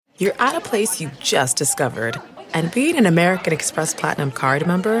you're at a place you just discovered. And being an American Express Platinum card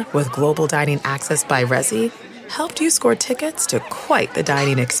member with global dining access by Resi helped you score tickets to quite the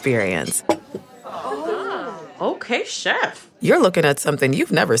dining experience. Oh, okay, chef. You're looking at something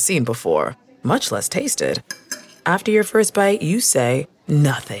you've never seen before, much less tasted. After your first bite, you say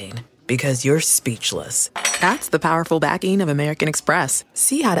nothing because you're speechless. That's the powerful backing of American Express.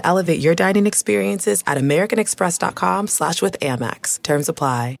 See how to elevate your dining experiences at americanexpress.com/withAmex. Terms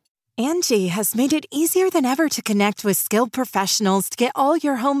apply. Angie has made it easier than ever to connect with skilled professionals to get all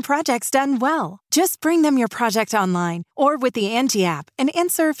your home projects done well. Just bring them your project online or with the Angie app and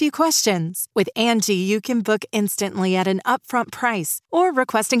answer a few questions. With Angie, you can book instantly at an upfront price or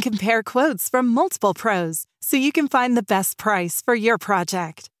request and compare quotes from multiple pros so you can find the best price for your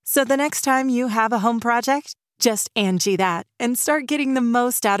project. So the next time you have a home project, just Angie that and start getting the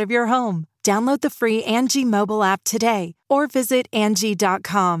most out of your home. Download the free Angie mobile app today or visit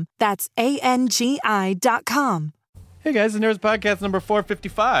Angie.com. That's ANGI.com. Hey guys, the Nerds Podcast number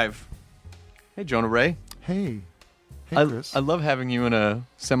 455. Hey, Jonah Ray. Hey. Chris. I love having you in a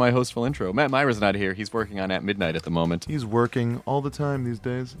semi-hostful intro. Matt Myra's not here. He's working on At Midnight at the moment. He's working all the time these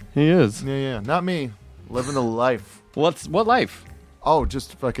days. He is. Yeah. Not me. Living the life. What life? Oh,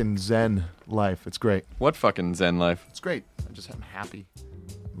 just fucking Zen life. It's great. What fucking Zen life? It's great. I'm happy.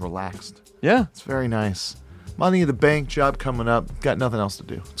 Relaxed. Yeah. It's very nice. Money in the bank, job coming up. Got nothing else to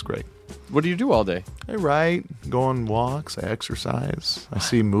do. It's great. What do you do all day? I write, go on walks, I exercise. I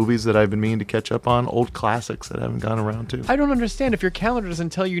see movies that I've been meaning to catch up on, old classics that I haven't gone around to. I don't understand. If your calendar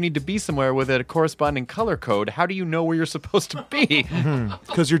doesn't tell you need to be somewhere with a corresponding color code, how do you know where you're supposed to be?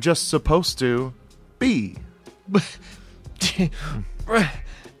 Because you're just supposed to be. Okay,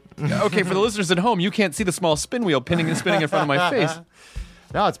 for the listeners at home, you can't see the small spin wheel spinning in front of my face.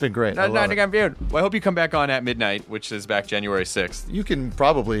 No, it's been great. Not confused. Well, I hope you come back on At Midnight, which is back January 6th. You can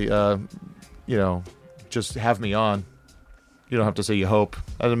probably, just have me on. You don't have to say you hope.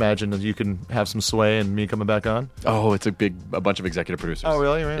 I'd imagine that you can have some sway in me coming back on. Oh, it's a bunch of executive producers. Oh,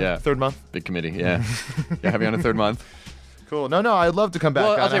 really? Yeah. Third month? Big committee, yeah. Yeah, have you on a third month. Cool. No, I'd love to come back.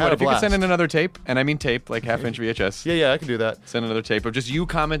 Well, I'll tell you what, if you could blast. send in another tape, and I mean tape, like half-inch VHS. Yeah, I can do that. Send another tape of just you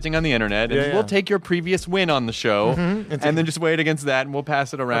commenting on the internet, and we'll take your previous win on the show, and then just weigh it against that, and we'll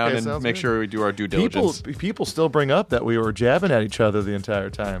pass it around and make sure we do our due diligence. People still bring up that we were jabbing at each other the entire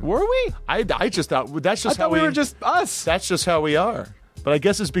time. Were we? I just thought that's just I thought we were just us. That's just how we are. But I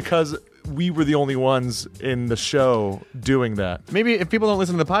guess it's because we were the only ones in the show doing that. Maybe if people don't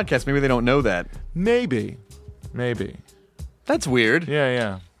listen to the podcast, maybe they don't know that. Maybe. That's weird.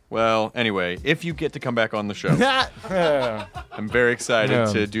 Yeah. Well, anyway, if you get to come back on the show, I'm very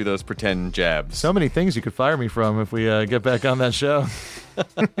excited to do those pretend jabs. So many things you could fire me from if we get back on that show.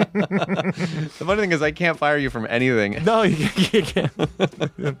 The funny thing is I can't fire you from anything. No, you can't.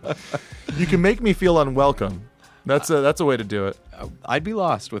 You can make me feel unwelcome. That's a way to do it. I'd be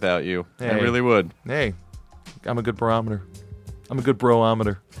lost without you. Hey. I really would. Hey, I'm a good barometer. I'm a good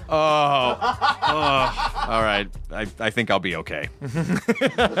brometer. All right. I think I'll be okay.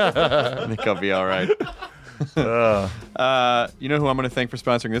 I think I'll be all right. You know who I'm going to thank for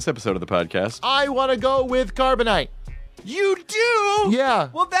sponsoring this episode of the podcast? I want to go with Carbonite. You do? Yeah.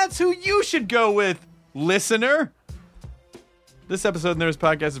 Well, that's who you should go with, listener. This episode of the Nerds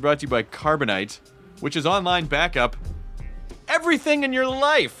Podcast is brought to you by Carbonite, which is online backup. Everything in your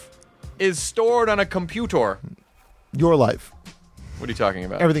life is stored on a computer. Your life. What are you talking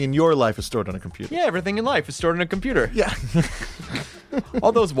about? Everything in your life is stored on a computer. Yeah, everything in life is stored on a computer. Yeah.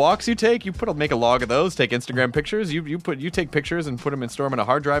 All those walks you take, make a log of those. Take Instagram pictures. You take pictures and put them and store them on a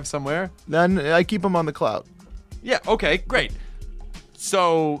hard drive somewhere. Then I keep them on the cloud. Yeah. Okay. Great.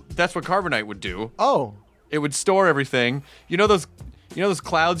 So that's what Carbonite would do. Oh. It would store everything. You know those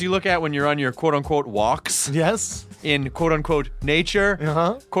clouds you look at when you're on your quote unquote walks. Yes. In quote unquote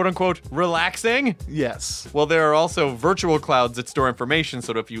nature. Quote unquote relaxing. Yes. Well, there are also virtual clouds that store information,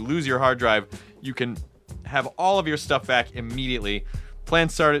 so that if you lose your hard drive, you can have all of your stuff back immediately.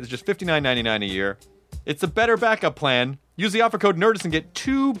 Plans start at just $59.99 a year. It's a better backup plan. Use the offer code NERDIST and get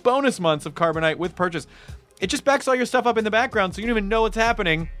 2 bonus months of Carbonite with purchase. It just backs all your stuff up in the background, so you don't even know what's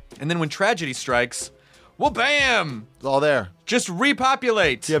happening. And then when tragedy strikes, well, bam! It's all there. Just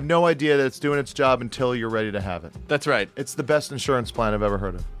repopulate. You have no idea that it's doing its job until you're ready to have it. That's right. It's the best insurance plan I've ever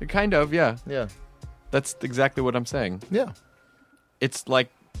heard of. Kind of, yeah. Yeah. That's exactly what I'm saying. Yeah. It's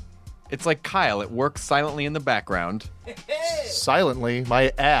like Kyle. It works silently in the background. Silently,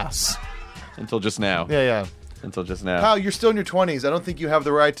 my ass. Until just now. Yeah. Until just now. Kyle, you're still in your 20s. I don't think you have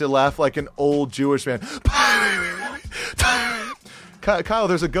the right to laugh like an old Jewish man. Kyle,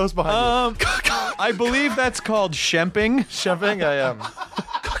 there's a ghost behind you. I believe that's called shemping. Shemping? I am.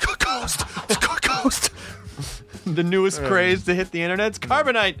 post. The newest craze to hit the internet's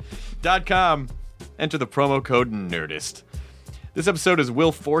Carbonite.com. Enter the promo code NERDIST. This episode is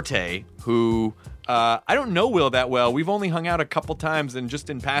Will Forte, who I don't know Will that well. We've only hung out a couple times and just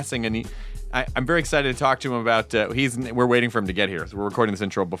in passing, and I'm very excited to talk to him about. We're waiting for him to get here, so we're recording this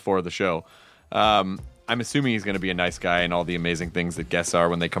intro before the show. I'm assuming he's going to be a nice guy and all the amazing things that guests are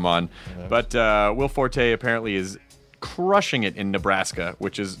when they come on. Yeah. But Will Forte apparently is crushing it in Nebraska,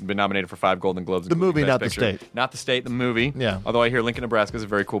 which has been nominated for 5 Golden Globes. The movie, not Picture. the state. Not the state, the movie. Yeah. Although I hear Lincoln, Nebraska is a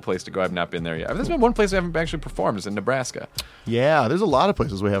very cool place to go. I've not been there yet. There's been one place I haven't actually performed is in Nebraska. Yeah, there's a lot of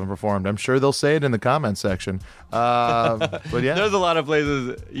places we haven't performed. I'm sure they'll say it in the comments section. But yeah. There's a lot of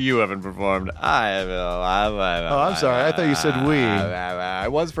places you haven't performed. I'm sorry. I thought you said we. I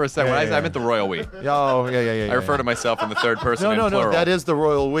was for a second. I meant the royal we. Oh, yeah. I refer to myself in the third person in plural. No, that is the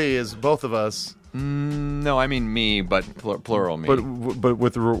royal we, is both of us. No, I mean me, but plural me. But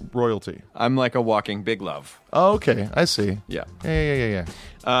with royalty. I'm like a walking Big Love. Oh, okay. I see. Yeah. Yeah.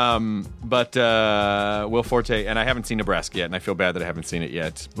 But Will Forte, and I haven't seen Nebraska yet, and I feel bad that I haven't seen it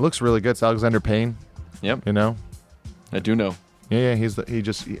yet. It looks really good. It's Alexander Payne. Yep. You know? I do know. Yeah, he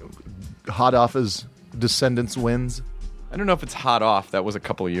just hot off his Descendants wins. I don't know if it's hot off. That was a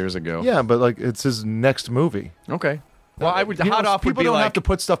couple of years ago. Yeah, but like it's his next movie. Okay. Well, I would hot off. People don't have to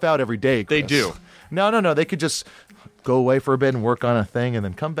put stuff out every day, Chris. They do. No. They could just go away for a bit and work on a thing and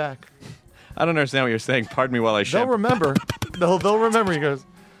then come back. I don't understand what you're saying. Pardon me while I They'll remember. They'll remember. He goes,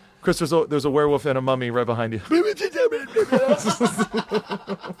 Chris, there's a werewolf and a mummy right behind you. Should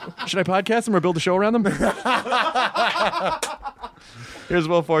I podcast them or build a show around them? Here's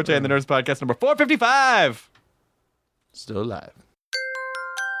Will Forte and the Nerds Podcast number 455. Still alive.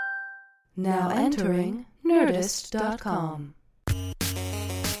 Now entering Nerdist.com.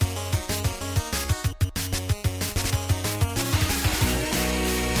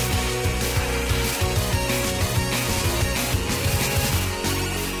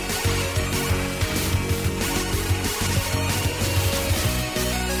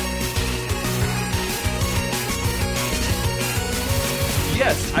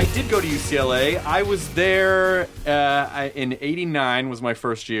 Yes, I did go to UCLA. I was there in 89 was my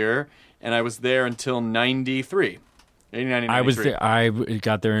first year, and I was there until 93. 89 and 93. I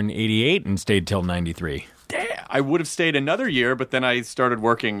got there in 88 and stayed till 93. Damn. I would have stayed another year, but then I started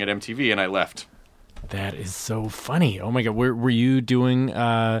working at MTV and I left. That is so funny. Oh my God. Were you doing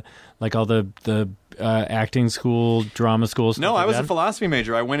like all the acting school, drama school stuff? No, like I was that? a philosophy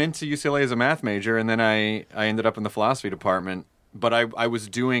major. I went into UCLA as a math major, and then I ended up in the philosophy department. But I was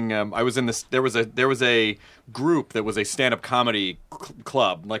doing I was in this there was a group that was a stand-up comedy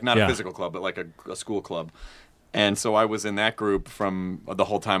club, like not a physical club, but like a school club. And so I was in that group from the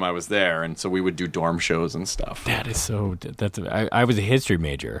whole time I was there, and so we would do dorm shows and stuff. That is so. I was a history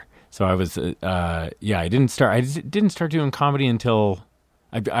major, so I was. I didn't start doing comedy until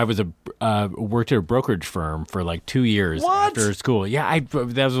I was worked at a brokerage firm for like 2 years after school. Yeah,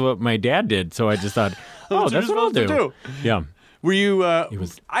 that was what my dad did. So I just thought, that's what I'll do. Yeah. Were you?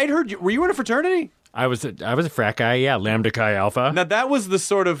 I'd heard you. Were you in a fraternity? I was a frat guy. Yeah, Lambda Chi Alpha. Now that was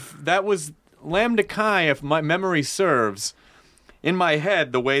Lambda Chi, if my memory serves. In my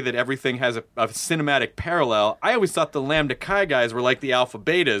head, the way that everything has a cinematic parallel, I always thought the Lambda Chi guys were like the Alpha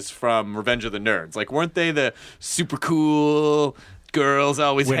Betas from Revenge of the Nerds. Like, weren't they the super cool girls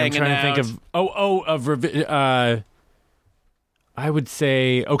always hanging out? I'm trying to think of. I would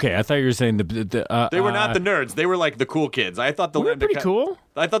say, okay, I thought you were saying they were not the nerds. They were like the cool kids. I thought the Lambda pretty cool.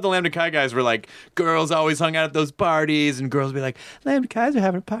 I thought the Lambda Chi guys were like girls always hung out at those parties, and girls would be like, Lambda Chi's are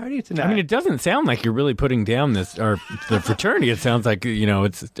having a party tonight. I mean, it doesn't sound like you're really putting down the fraternity. It sounds like,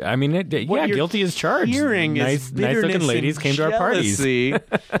 it's, I mean, guilty as charged. Nice looking ladies came to our parties.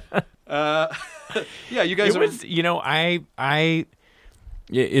 Yeah, you guys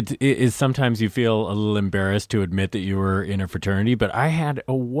It is sometimes you feel a little embarrassed to admit that you were in a fraternity, but I had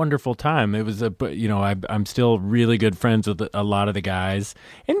a wonderful time. It was I'm still really good friends with a lot of the guys,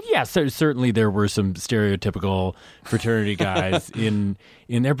 and yes, certainly there were some stereotypical fraternity guys in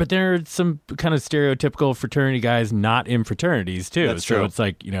there, but there are some kind of stereotypical fraternity guys not in fraternities too. That's true. So it's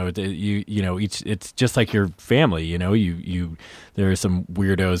like it's just like your family. There are some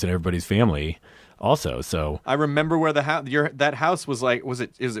weirdos in everybody's family. Also, so I remember where that house was like.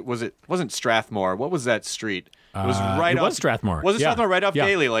 Wasn't Strathmore? What was that street? It was right. It was Strathmore. Was it Strathmore right off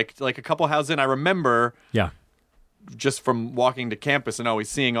Daly? Like a couple houses in. I remember. Yeah. Just from walking to campus and always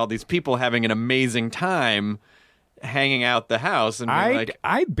seeing all these people having an amazing time, hanging out the house, and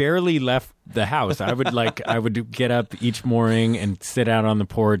I barely left the house. I would get up each morning and sit out on the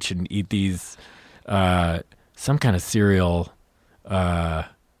porch and eat these some kind of cereal.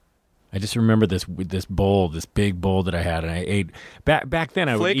 I just remember this big bowl that I had, and I ate back then.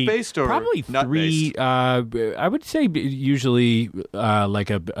 I would eat flake-based or probably nut-based? I would say usually like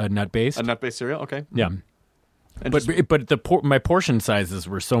a nut-based. A nut-based cereal? Okay. Yeah. And But my portion sizes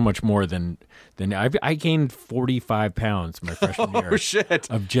were so much more than I gained 45 pounds my freshman year. Oh, shit.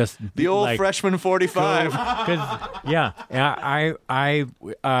 Of just the old like, freshman 45.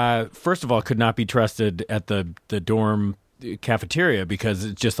 I first of all could not be trusted at the dorm cafeteria because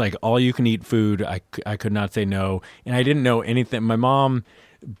it's just like all you can eat food. I could not say no, and I didn't know anything. My mom,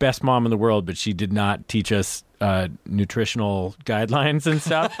 best mom in the world, but she did not teach us nutritional guidelines and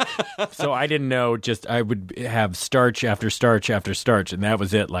stuff. So I didn't know. Just I would have starch after starch after starch, and that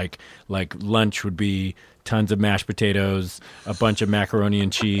was it. Like lunch would be tons of mashed potatoes, a bunch of macaroni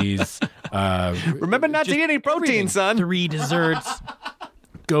and cheese. Remember not to eat any protein, everything. son. 3 desserts.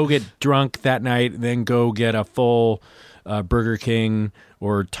 Go get drunk that night, then go get a full Burger King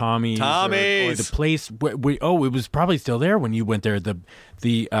or Tommy's. Or the place. It was probably still there when you went there.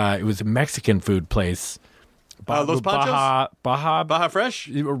 It was a Mexican food place. Los Panchos? Baja Fresh?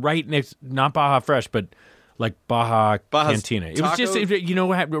 Right next, not Baja Fresh, but like Baja's Cantina. It was just,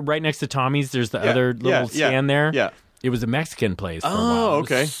 right next to Tommy's, there's the other little stand there. Yeah. It was a Mexican place for a while. Oh, It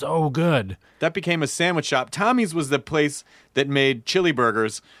okay. was so good. That became a sandwich shop. Tommy's was the place that made chili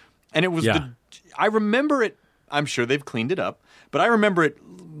burgers. And it was I remember it, I'm sure they've cleaned it up, but I remember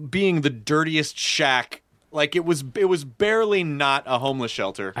it being the dirtiest shack. Like it was barely not a homeless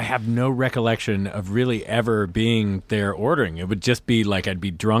shelter. I have no recollection of really ever being there ordering. It would just be like I'd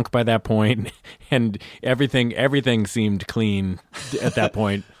be drunk by that point, and everything seemed clean at that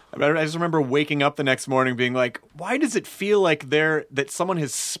point. I just remember waking up the next morning being like, why does it feel like that someone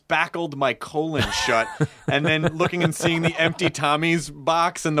has spackled my colon shut? And then looking and seeing the empty Tommy's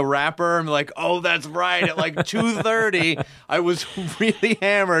box and the wrapper, I'm like, oh, that's right. At like 2:30, I was really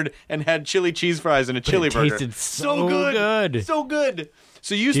hammered and had chili cheese fries and a chili burger. Tasted so good. So good.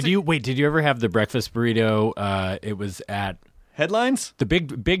 So did you ever have the breakfast burrito? It was at Headlines? The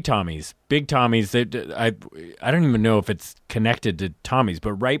big Tommy's. Big Tommy's. I don't even know if it's connected to Tommy's,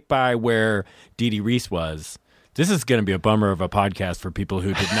 but right by where Dee Dee Reese was. This is going to be a bummer of a podcast for people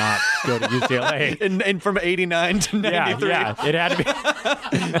who did not go to UCLA. and from 89 to 93. Yeah, it had to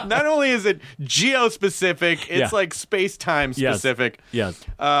be. Not only is it geo-specific, it's like space-time specific. Yes.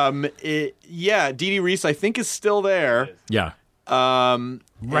 Dee Dee Reese, I think, is still there. Yeah.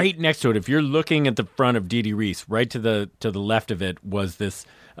 Right next to it, if you're looking at the front of Dee Dee Reese, right to the left of it was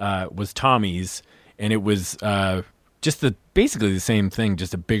Tommy's, and it was just basically the same thing,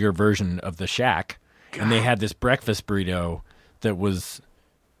 just a bigger version of the Shack. God. And they had this breakfast burrito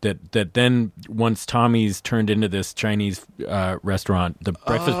that then once Tommy's turned into this Chinese restaurant, the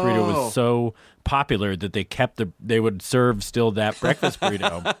breakfast burrito was so popular that they would serve still that breakfast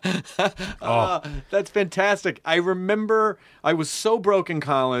burrito. That's fantastic. I remember I was so broke in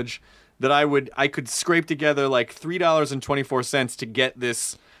college that I could scrape together like $3.24 to get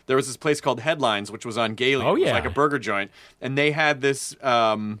this. There was this place called Headlines, which was on Gailey. Oh, yeah. It was like a burger joint, and they had this.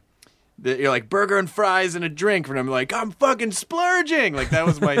 You're like burger and fries and a drink, and I'm like, I'm fucking splurging. Like that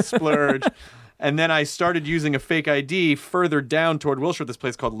was my splurge. And then I started using a fake ID further down toward Wilshire. This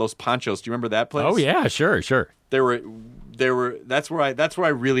place called Los Panchos. Do you remember that place? Oh yeah, sure. There were. That's where I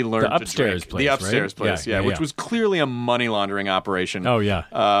really learned the upstairs to drink. place, the upstairs right? place, which was clearly a money laundering operation. Oh yeah.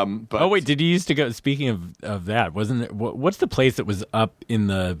 But wait, did you used to go? Speaking of that, wasn't it? What's the place that was up in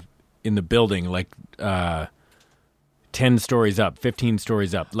the building, like 10 stories up, 15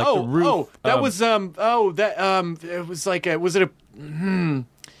 stories up, like the roof? It was like it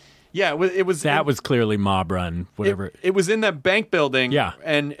was that was clearly mob run, whatever. It was in that bank building, yeah,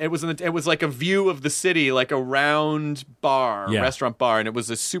 and it was like a view of the city, like a round bar, restaurant bar, and it was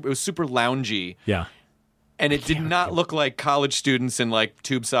super loungy, yeah. And it did not look like college students in like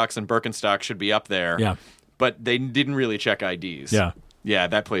tube socks and Birkenstock should be up there, yeah. But they didn't really check IDs, yeah,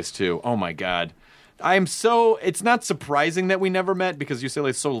 that place too. Oh my god, it's not surprising that we never met because UCLA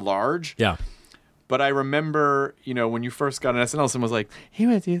is so large, yeah. But I remember, when you first got on SNL, someone was like, he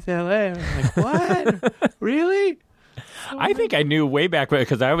went to UCLA. I was like, what? Really? I think I knew way back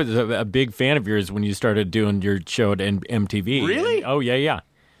because I was a big fan of yours when you started doing your show at MTV. Really? Oh, yeah.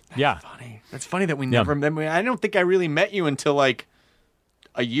 That's funny. That's funny that we never met. I don't think I really met you until like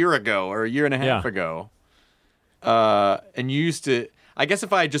a year ago or a year and a half ago. And you used to, I guess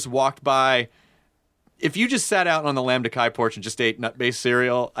if I had just walked by, if you just sat out on the Lambda Chi porch and just ate nut-based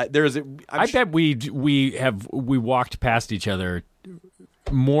cereal, I bet we walked past each other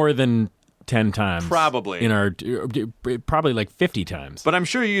more than 10 times. Probably. In our probably like 50 times. But I'm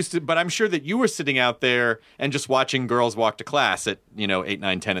sure I'm sure that you were sitting out there and just watching girls walk to class at 8,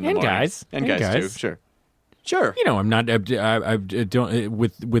 9, 10 in the morning. And guys too. Sure. I'm not. I don't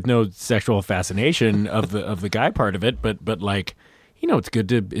with no sexual fascination of the guy part of it, but like, it's good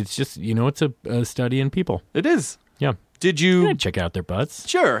to. It's just it's a study in people. It is. Yeah. Did you check out their butts?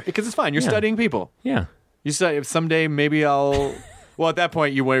 Sure, because it's fine. You're studying people. Yeah. You say someday maybe I'll. Well, at that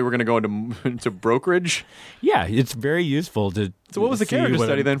point, you were going to go into brokerage. Yeah, it's very useful to. So, what was the character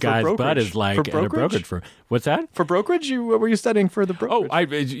study then for guy's brokerage? Butt is like for at a brokerage firm. What's that? For brokerage, what were you studying for the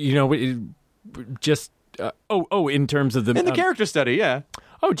brokerage? Just in terms of the in the character study, yeah.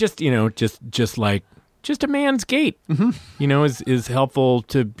 Oh, just a man's gait. Mm-hmm. Is helpful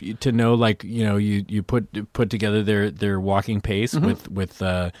to know. Like you put together their walking pace mm-hmm. with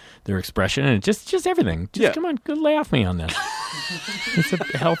their expression and just everything. Come on, go lay off me on this. It's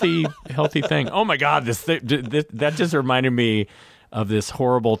a healthy thing. Oh my God, that just reminded me of this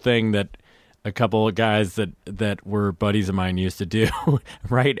horrible thing that a couple of guys that were buddies of mine used to do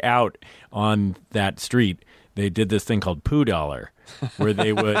right out on that street. They did this thing called poo dollar, where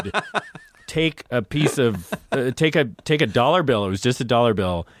they would take a piece of take a $1 bill. It was just a $1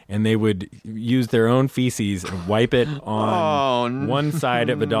 bill, and they would use their own feces and wipe it on one side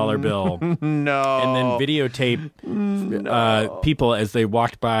of a $1 bill. No, and then videotape people as they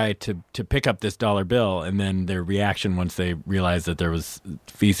walked by to pick up this $1 bill, and then their reaction once they realized that there was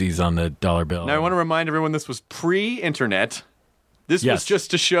feces on the $1 bill. Now I want to remind everyone this was pre-internet. This was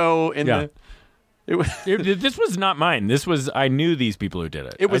just to show in the. This was not mine. This was I knew these people who did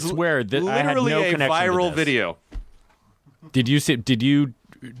it. It was I swear that literally I had no a connection viral to this. video. Did you see? Did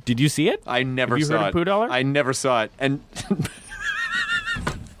you see it? I never Have you saw heard it. Of Poo Dollar? I never saw it. And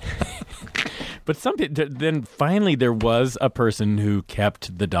but then finally there was a person who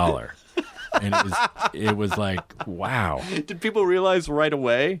kept the dollar, and it was like, wow. Did people realize right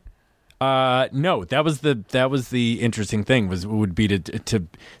away? No, that was the interesting thing would be to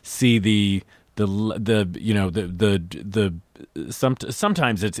see the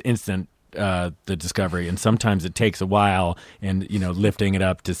sometimes it's instant the discovery, and sometimes it takes a while, and lifting it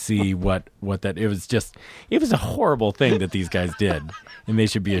up to see what that it was a horrible thing that these guys did, and they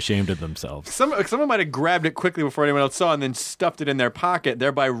should be ashamed of themselves. Someone might have grabbed it quickly before anyone else saw, and then stuffed it in their pocket,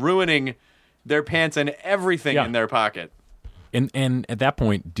 thereby ruining their pants and everything in their pocket. And at that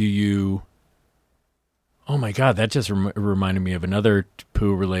point, do you? Oh my God, that just reminded me of another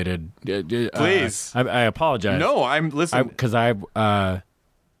poo-related. Please, I apologize. No, I'm listening because I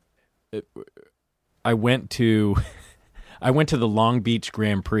went to the Long Beach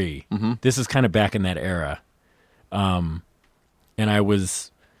Grand Prix. Mm-hmm. This is kind of back in that era, and I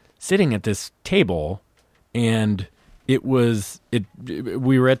was sitting at this table, and we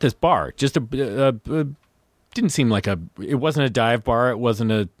were at this bar. Just didn't seem like it wasn't a dive bar. It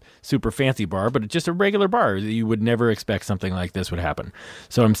wasn't a super fancy bar, but just a regular bar. You would never expect something like this would happen.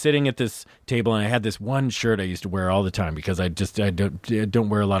 So I'm sitting at this table, and I had this one shirt I used to wear all the time because I don't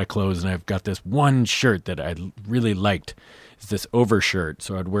wear a lot of clothes, and I've got this one shirt that I really liked. It's this overshirt.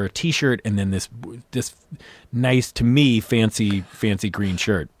 So I'd wear a t-shirt and then this nice, to me, fancy green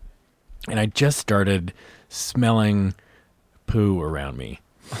shirt. And I just started smelling poo around me.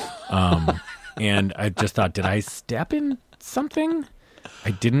 And I just thought, did I step in something?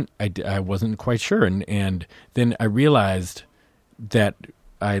 I didn't. I wasn't quite sure. And then I realized that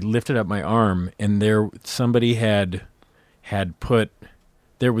I lifted up my arm, and somebody had put,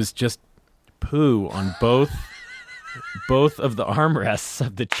 there was just poo on both of the armrests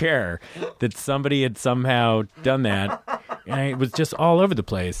of the chair, that somebody had somehow done that. And it was just all over the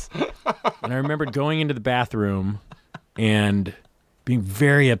place. And I remember going into the bathroom and being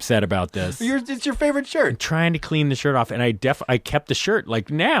very upset about this. It's your favorite shirt. And trying to clean the shirt off, and I kept the shirt.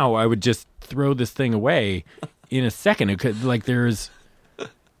 Like now, I would just throw this thing away in a second. It could,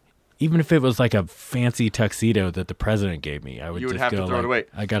 even if it was like a fancy tuxedo that the president gave me, I would just have to throw it away.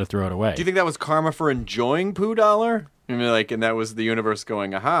 I got to throw it away. Do you think that was karma for enjoying Poo Dollar? I mean, and that was the universe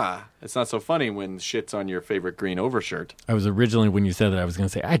going, aha, it's not so funny when shit's on your favorite green overshirt. I was originally, when you said that, I was going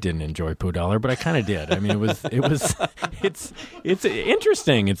to say I didn't enjoy Poo Dollar, but I kind of did. I mean, it's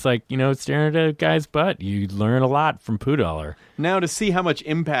interesting. It's like, staring at a guy's butt. You learn a lot from Poo Dollar. Now, to see how much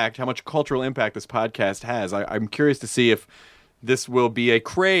cultural impact this podcast has, I'm curious to see if this will be a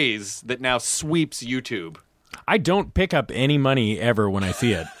craze that now sweeps YouTube. I don't pick up any money ever when I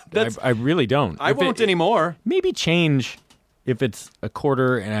see it. I really don't. I won't anymore. Maybe change if it's a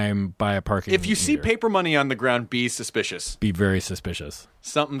quarter and I'm by a parking If you see meter, paper money on the ground, be suspicious. be very suspicious.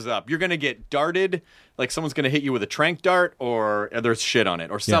 Something's up. You're going to get darted, like someone's going to hit you with a tranq dart, or there's shit on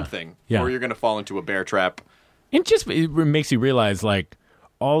it, or something. Yeah. Or you're going to fall into a bear trap. It makes you realize, like,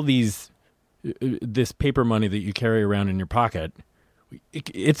 all this paper money that you carry around in your pocket,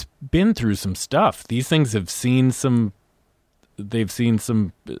 it's been through some stuff. These things have seen some things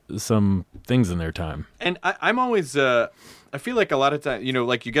in their time. And I'm always, I feel like a lot of times,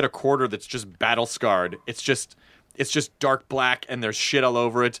 like you get a quarter that's just battle scarred. It's just dark black and there's shit all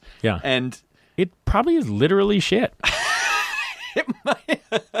over it. Yeah. And it probably is literally shit. it might.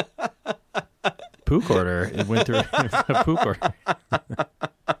 Poo quarter. It went through a poo quarter.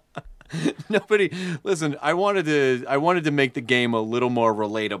 Nobody listen. I wanted to make the game a little more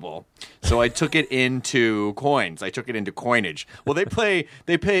relatable, so I took it into coins. I took it into coinage. Well, they play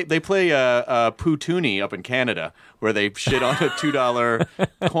poo toonie up in Canada, where they shit on a $2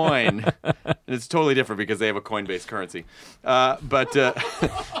 coin. And it's totally different because they have a coin-based currency, but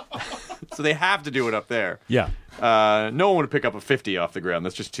so they have to do it up there. Yeah. No one would pick up a 50 off the ground.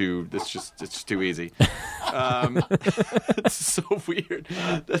 It's just too easy. It's so weird.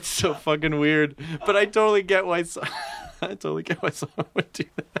 That's so fucking weird. But I totally get why someone would do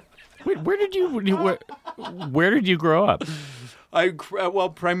that. Wait, where did you grow up?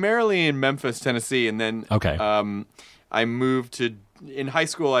 Primarily in Memphis, Tennessee, and then I moved to. In high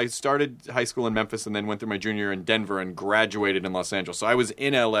school, I started high school in Memphis and then went through my junior year in Denver and graduated in Los Angeles. So I was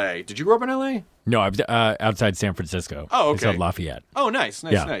in L.A. Did you grow up in L.A.? No, I was outside San Francisco. Oh, okay. Outside Lafayette. Oh, nice.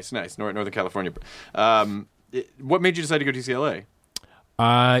 Northern California. What made you decide to go to UCLA?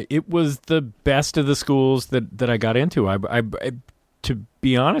 It was the best of the schools that I got into. I to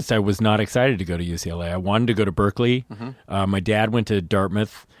be honest, I was not excited to go to UCLA. I wanted to go to Berkeley. Mm-hmm. My dad went to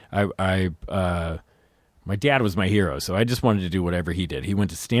Dartmouth. My dad was my hero, so I just wanted to do whatever he did. He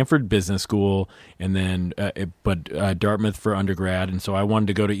went to Stanford Business School, and then Dartmouth for undergrad, and so I wanted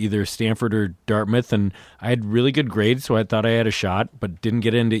to go to either Stanford or Dartmouth, and I had really good grades, so I thought I had a shot, but didn't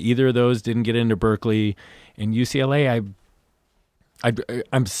get into either of those, didn't get into Berkeley. And UCLA,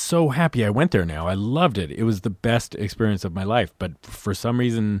 I'm so happy I went there now. I loved it. It was the best experience of my life, but for some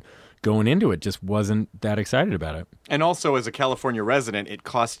reason going into it just wasn't that excited about it. And also, as a California resident, it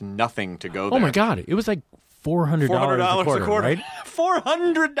cost nothing to go there. Oh my God. It was like $400 a quarter, right?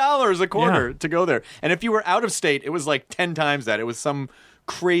 $400 a quarter to go there. And if you were out of state, it was like 10 times that. It was some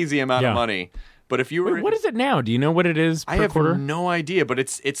crazy amount of money. But if you were... Wait, what is it now? Do you know what it is per quarter? I have no idea, but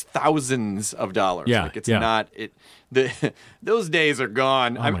it's thousands of dollars. Yeah, like it's not... Those days are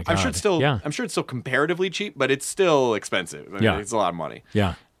gone. Oh my God. I'm sure it's still comparatively cheap, but it's still expensive. I mean, it's a lot of money.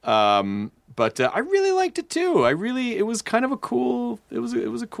 Yeah. But I really liked it too. It was kind of a cool. It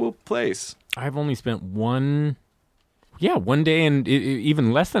was a cool place. I've only spent one day and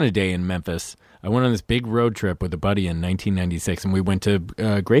even less than a day in Memphis. I went on this big road trip with a buddy in 1996, and we went to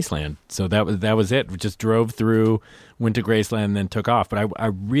Graceland. So that was it. We just drove through, went to Graceland, and then took off. But I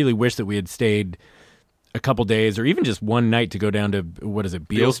really wish that we had stayed a couple days, or even just one night, to go down to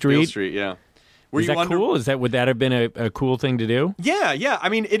Beale Street. Beale Street, yeah. Is that cool? Would that have been a cool thing to do? Yeah. I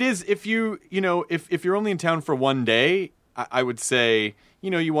mean, it is. If if you're only in town for one day, I would say,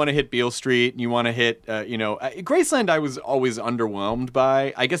 you want to hit Beale Street and you want to hit, Graceland. I was always underwhelmed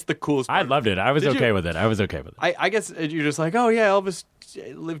by. I guess the coolest part, I loved it. I was okay with it. I guess you're just like, oh yeah, Elvis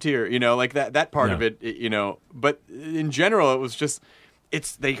lived here, like that part of it, But in general, it was just.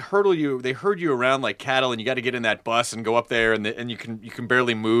 They herd you around like cattle, and you got to get in that bus and go up there, and you can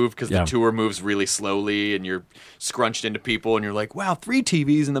barely move because the tour moves really slowly, and you're scrunched into people, and you're like, wow, 3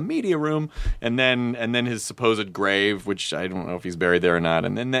 TVs in the media room, and then his supposed grave, which I don't know if he's buried there or not,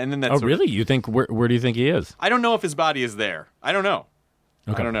 and then that's. Oh, really? You think where do you think he is? I don't know if his body is there. I don't know.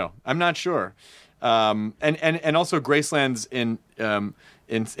 Okay. I don't know. I'm not sure. And also Graceland's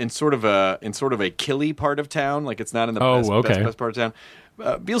in sort of a killy part of town, like it's not in the best part of town.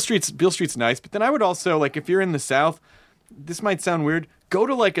 Beale Street's nice, but then I would also, like, if you're in the South, this might sound weird, go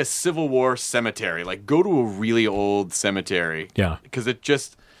to like a Civil War cemetery, like go to a really old cemetery. Yeah. Because it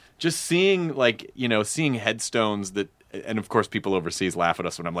just seeing seeing headstones that, and of course people overseas laugh at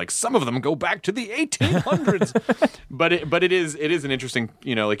us when I'm like, some of them go back to the 1800s. but it is an interesting,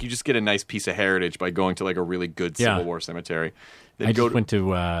 like you just get a nice piece of heritage by going to like a really good Civil War cemetery. Then I just went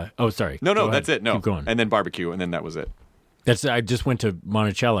to sorry. No, that's it. No. Keep going. And then barbecue, and then that was it. I just went to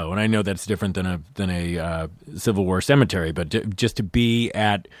Monticello, and I know that's different than a Civil War cemetery, but just to be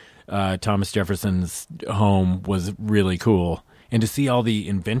at Thomas Jefferson's home was really cool, and to see all the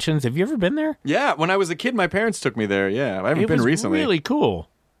inventions. Have you ever been there? Yeah, when I was a kid, my parents took me there. Yeah, I haven't been recently. It was really cool.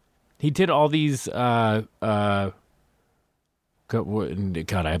 He did all these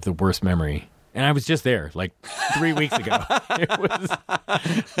God, I have the worst memory. And I was just there like 3 weeks ago. What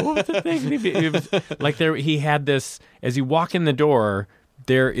was the thing? It was like he had this, as you walk in the door,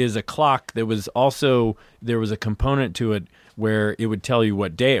 there is a clock that was also, there was a component to it where it would tell you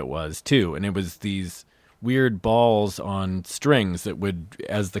what day it was too. And it was these weird balls on strings that would,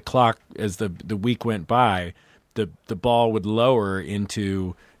 as the week went by, the ball would lower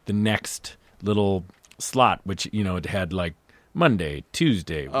into the next little slot, which, it had like Monday,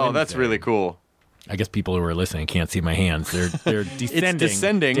 Tuesday, Wednesday. Oh, that's really cool. I guess people who are listening can't see my hands. They're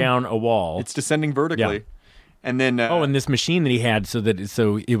descending down a wall. It's descending vertically. Yeah. And then and this machine that he had, so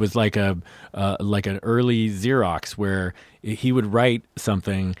it was like an early Xerox where he would write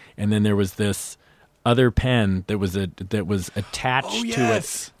something, and then there was this other pen that was attached to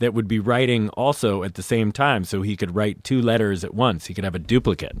it that would be writing also at the same time, so he could write 2 letters at once. He could have a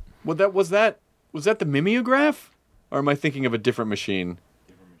duplicate. Well, was that the mimeograph, or am I thinking of a different machine?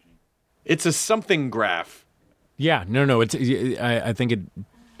 It's a something graph. Yeah, no. It's I think it.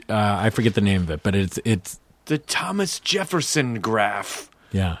 I forget the name of it, but it's the Thomas Jefferson graph.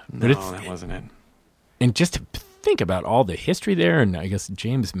 Yeah, no, that wasn't it. And just to think about all the history there, and I guess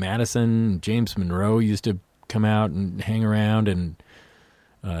James Madison, James Monroe used to come out and hang around, and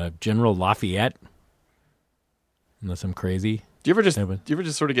General Lafayette. Unless I'm crazy. Do you ever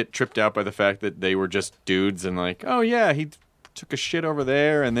just sort of get tripped out by the fact that they were just dudes and like, oh yeah, he took a shit over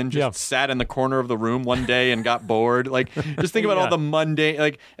there and then just sat in the corner of the room one day and got bored. Like, just think about all the mundane,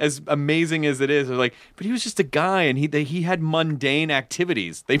 like, as amazing as it is, like, but he was just a guy and he had mundane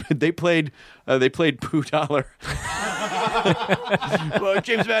activities. They played Pooh Dollar. Well,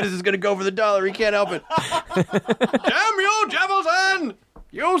 James Madison's going to go for the dollar. He can't help it. Damn you, Jefferson!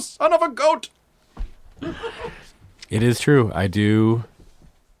 You son of a goat! It is true. I do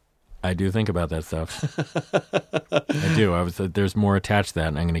think about that stuff. I do. There's more attached to that,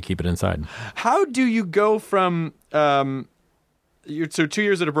 and I'm going to keep it inside. How do you go from so 2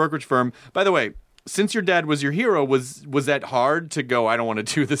 years at a brokerage firm? By the way, since your dad was your hero, was that hard to go, I don't want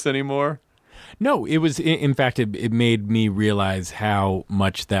to do this anymore? No, it was. In fact, it made me realize how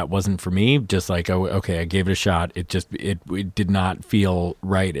much that wasn't for me. Just like, oh, okay, I gave it a shot. It did not feel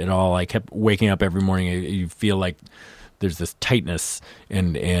right at all. I kept waking up every morning. You feel like there's this tightness,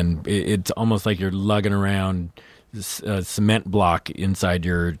 and it's almost like you're lugging around a cement block inside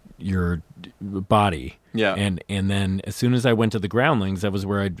your body. Yeah. And then as soon as I went to the Groundlings, that was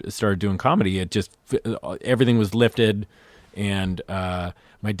where I started doing comedy. It just, everything was lifted, and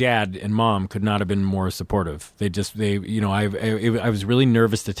my dad and mom could not have been more supportive. I was really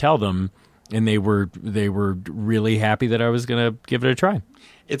nervous to tell them, and they were really happy that I was going to give it a try.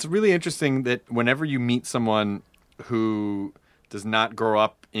 It's really interesting that whenever you meet someone who does not grow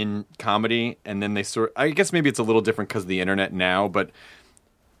up in comedy, and then I guess maybe it's a little different because of the internet now,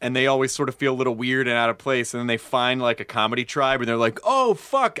 and they always sort of feel a little weird and out of place, and then they find like a comedy tribe, and they're like, oh,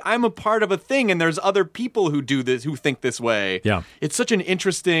 fuck, I'm a part of a thing, and there's other people who do this, who think this way. Yeah. It's such an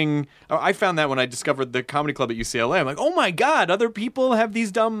interesting... I found that when I discovered the comedy club at UCLA. I'm like, oh my God, other people have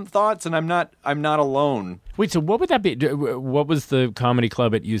these dumb thoughts, and I'm not alone. Wait, so what would that be? What was the comedy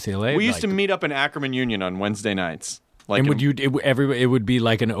club at UCLA? We used to meet up in Ackerman Union on Wednesday nights. And it would be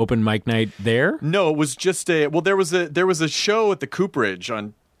like an open mic night there? No, it was just there was a show at the Cooperage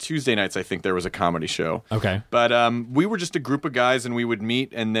on Tuesday nights. I think there was a comedy show. Okay. But we were just a group of guys, and we would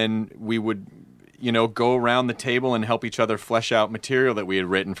meet, and then we would, go around the table and help each other flesh out material that we had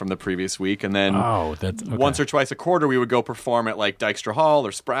written from the previous week. And then once or twice a quarter, we would go perform at like Dykstra Hall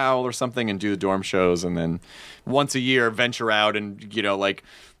or Sproul or something and do the dorm shows. And then once a year, venture out and,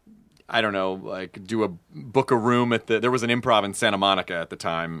 book a room at there was an improv in Santa Monica at the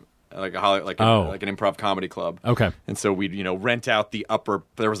time. Like an improv comedy club. Okay. And so we'd, rent out the upper,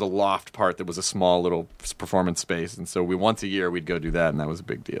 there was a loft part that was a small little performance space. And so once a year we'd go do that, and that was a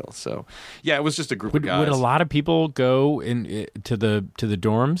big deal. So yeah, it was just a group of guys. Would a lot of people go to the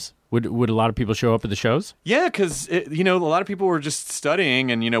dorms? Would a lot of people show up at the shows? Yeah, because a lot of people were just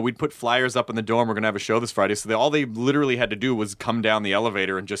studying, and we'd put flyers up in the dorm. We're going to have a show this Friday, so all they literally had to do was come down the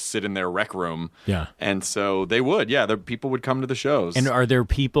elevator and just sit in their rec room. Yeah, and so they would. Yeah, people would come to the shows. And are there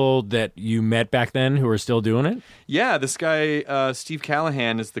people that you met back then who are still doing it? Yeah, this guy Steve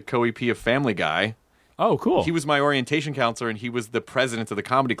Callahan is the co-EP of Family Guy. Oh, cool. He was my orientation counselor, and he was the president of the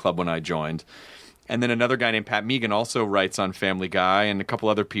comedy club when I joined. And then another guy named Pat Megan also writes on Family Guy, and a couple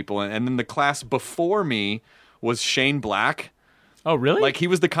other people. And then the class before me was Shane Black. Oh, really? Like, he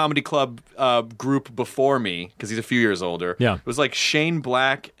was the comedy club group before me, because he's a few years older. Yeah. It was like Shane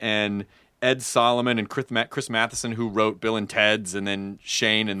Black and Ed Solomon and Chris Matheson, who wrote Bill and Ted's, and then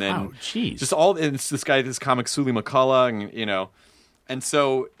Shane, and then just all. And it's this guy, this comic Sully McCullough, and and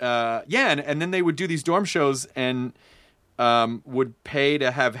so and then they would do these dorm shows and would pay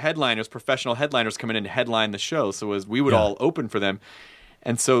to have headliners, professional headliners, come in and headline the show. So we would all open for them,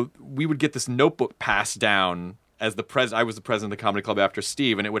 and so we would get this notebook passed down. As the I was the president of the comedy club after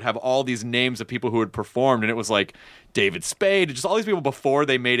Steve, and it would have all these names of people who had performed, and it was like David Spade, just all these people before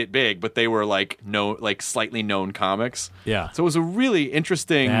they made it big, but they were like slightly known comics. Yeah. So it was a really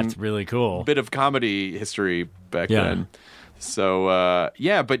interesting, that's really cool bit of comedy history back then. So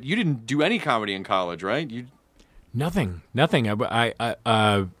but you didn't do any comedy in college, right? Nothing. I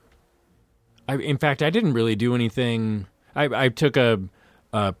in fact, I didn't really do anything. I took a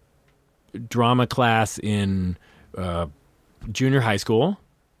drama class in junior high school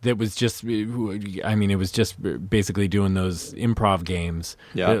that was just, it was just basically doing those improv games,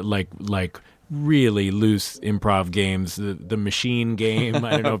 like really loose improv games, the machine game.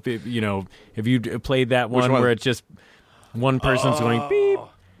 I don't know if have you played that one where it's just one person's going beep,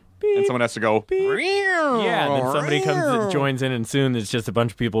 beep, and someone has to go beep. Yeah, and then somebody comes and joins in, and soon it's just a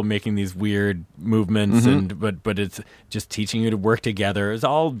bunch of people making these weird movements, but it's just teaching you to work together. It's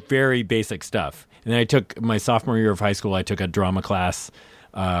all very basic stuff. And then I took my sophomore year of high school. I took a drama class,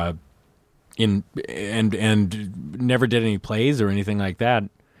 and never did any plays or anything like that.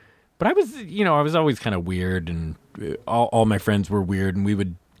 But I was always kind of weird, and all my friends were weird, and we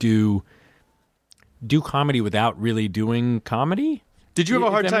would do comedy without really doing comedy. Did you have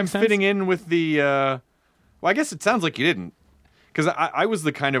a hard time fitting in with the? Well, I guess it sounds like you didn't, because I was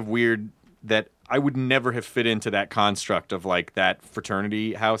the kind of weird that I would never have fit into that construct of like that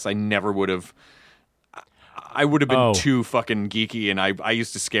fraternity house. I never would have. I would have been too fucking geeky, and I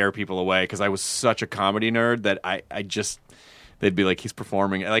used to scare people away because I was such a comedy nerd that I just they'd be like, he's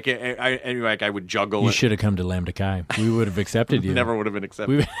performing, like I would juggle. You should have come to Lambda Chi. We would have accepted you. Never would have been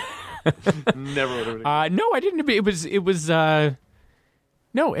accepted. Never would have been accepted. No, I didn't. It was.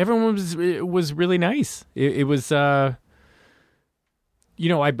 No, everyone was really nice. It was, I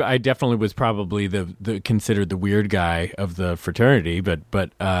definitely was probably the considered the weird guy of the fraternity, but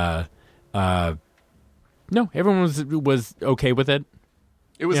no, everyone was okay with it.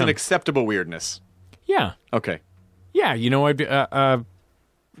 It was an acceptable weirdness. Yeah. Okay. Yeah, everyone.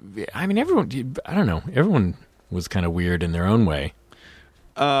 I don't know. Everyone was kind of weird in their own way.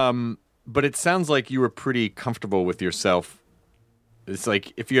 But it sounds like you were pretty comfortable with yourself. It's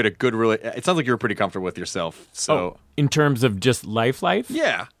like if you had a good it sounds like you were pretty comfortable with yourself. So in terms of just life?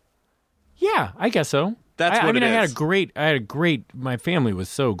 Yeah. Yeah, I guess so. That's what it is. I had a great my family was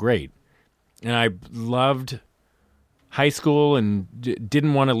so great. And I loved high school and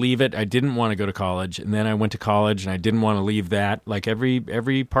didn't want to leave it. I didn't want to go to college. And then I went to college and I didn't want to leave that. Like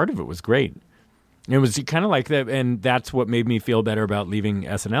every part of it was great. It was kind of like that, and that's what made me feel better about leaving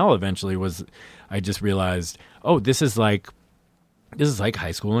SNL eventually was I just realized, this is like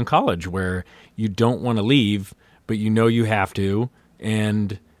high school and college where you don't want to leave, but you have to,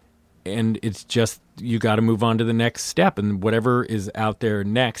 and it's just you got to move on to the next step, and whatever is out there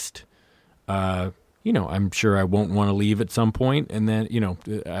next, I'm sure I won't want to leave at some point, and then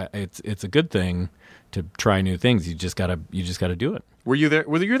it's a good thing to try new things. You just gotta do it. Were you there?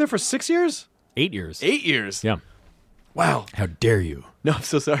 Were you there for 6 years? 8 years. 8 years. Yeah. Wow. How dare you? No, I'm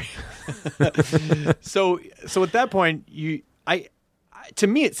so sorry. So at that point, to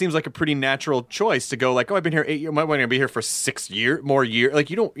me, it seems like a pretty natural choice to go like, I've been here 8 years. Am I going to be here for 6 more years? Like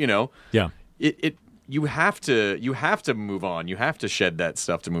you don't, Yeah. You have to move on. You have to shed that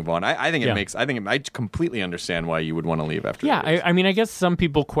stuff to move on. I think it makes. I completely understand why you would want to leave after. Yeah. I guess some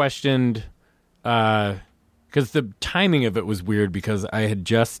people questioned because the timing of it was weird because I had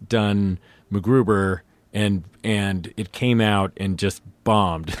just done MacGruber and it came out and just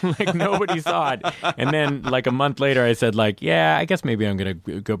bombed. Like nobody saw it. And then like a month later I said like, yeah, I guess maybe I'm going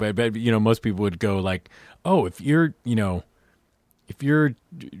to go back. But most people would go like, oh, if you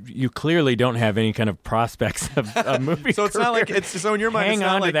clearly don't have any kind of prospects of a movie so it's career. Not like it's so in your mind. Hang it's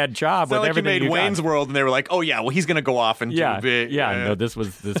not on like, to that job it's with not like everything you made Wayne's World, and they were like, "Oh yeah, well he's going to go off and do big." Yeah. No, this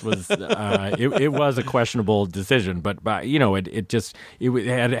was it was a questionable decision, but it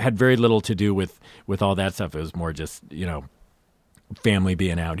had very little to do with all that stuff. It was more just family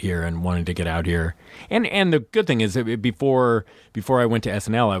being out here and wanting to get out here. And the good thing is that before I went to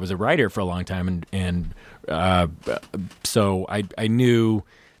SNL, I was a writer for a long time, and so I knew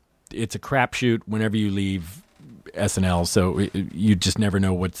it's a crapshoot whenever you leave SNL. So you just never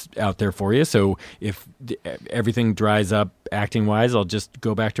know what's out there for you. So if everything dries up acting wise, I'll just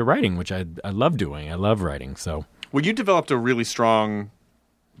go back to writing, which I love doing. I love writing. So well, you developed a really strong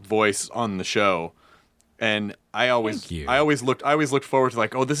voice on the show. And I always looked forward to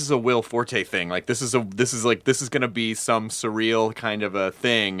like, oh, this is a Will Forte thing. Like this is going to be some surreal kind of a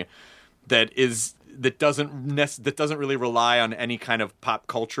thing that doesn't really rely on any kind of pop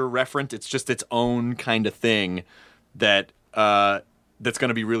culture reference. It's just its own kind of thing that's going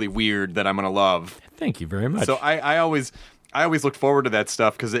to be really weird that I'm going to love. Thank you very much. So I always looked forward to that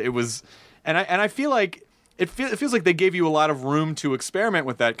stuff because it was, and I feel like it feels like they gave you a lot of room to experiment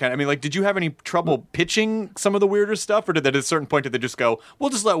with that kind. I mean, like, did you have any trouble pitching some of the weirder stuff, or did at a certain point did they just go,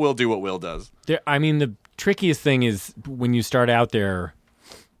 we'll just let Will do what Will does? I mean, the trickiest thing is when you start out there,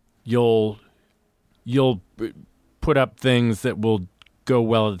 you'll put up things that will go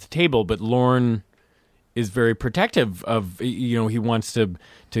well at the table, but Lorne is very protective of, he wants to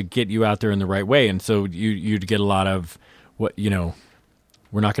get you out there in the right way, and so you'd get a lot of what,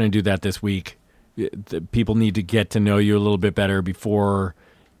 we're not going to do that this week. The people need to get to know you a little bit better before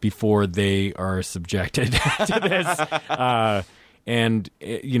they are subjected to this. And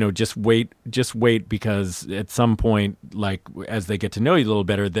just wait because at some point, like as they get to know you a little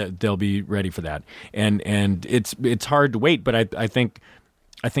better, they'll be ready for that. And it's hard to wait, but I think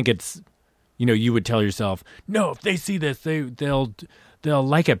it's, you would tell yourself, no, if they see this, they'll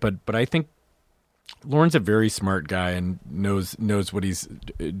like it. But I think Lorne's a very smart guy and knows what he's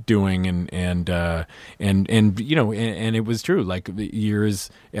doing, and it was true. Like the years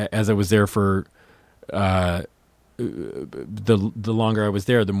as I was there for the longer I was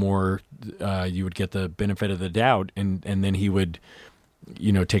there, the more you would get the benefit of the doubt, and then he would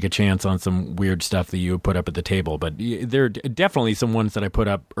take a chance on some weird stuff that you would put up at the table. But there are definitely some ones that I put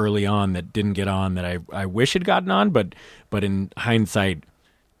up early on that didn't get on that I wish had gotten on, but in hindsight,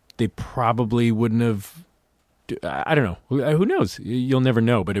 they probably wouldn't have. I don't know. Who knows? You'll never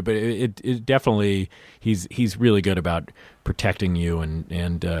know. But it definitely he's really good about protecting you,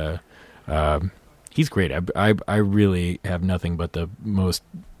 and he's great. I really have nothing but the most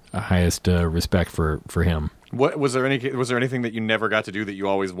highest respect for him. What was there anything that you never got to do that you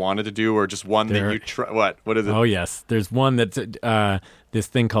always wanted to do, or just one that you try? What is it? Oh yes, there's one that's this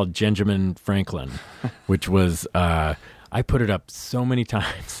thing called Benjamin Franklin, which was. I put it up so many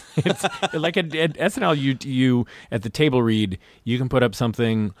times. It's like at SNL, you at the table read, you can put up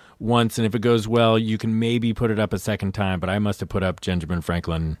something once, and if it goes well, you can maybe put it up a second time. But I must have put up Benjamin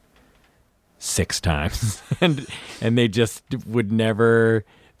Franklin 6 times, and they just would never.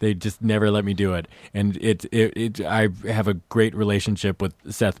 They just never let me do it. And I have a great relationship with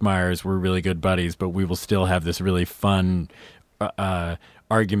Seth Meyers. We're really good buddies, but we will still have this really fun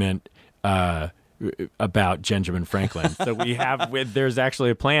argument. About Benjamin Franklin. So there's actually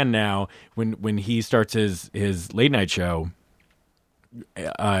a plan now when he starts his late night show.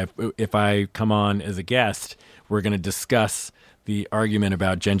 If I come on as a guest, we're going to discuss the argument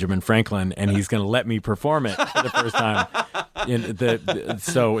about Benjamin Franklin, and he's going to let me perform it for the first time.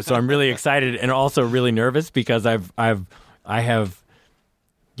 So I'm really excited and also really nervous because I have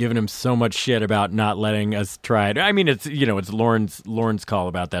given him so much shit about not letting us try it. I mean, it's Lorne's call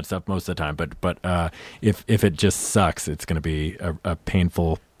about that stuff most of the time. But if it just sucks, it's going to be a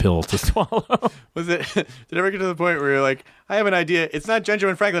painful pill to swallow. Did it ever get to the point where you're like, I have an idea. It's not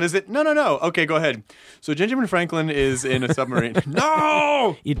Benjamin Franklin, is it? No. Okay, go ahead. So Benjamin Franklin is in a submarine.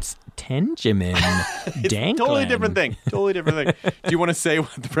 No! It's Tenjamin Danklin. Totally different thing. Do you want to say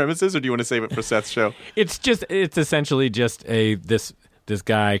what the premise is, or do you want to save it for Seth's show? It's essentially just this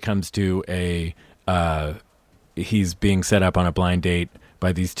guy comes to he's being set up on a blind date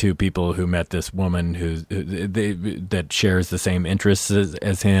by these 2 people who met this woman that shares the same interests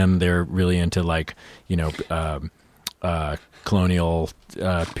as him. They're really into colonial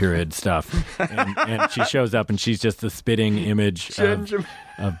period stuff, and she shows up and she's just the spitting image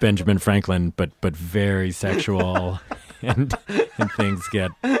of Benjamin Franklin, but very sexual, and things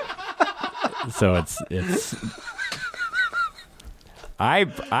get so it's.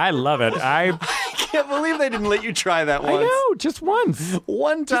 I love it. I can't believe they didn't let you try that once. I know, just once.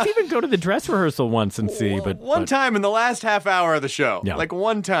 One time. Just even go to the dress rehearsal once and see. One time in the last half hour of the show. Yeah. Like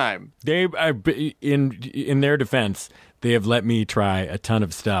one time. They, in their defense, they have let me try a ton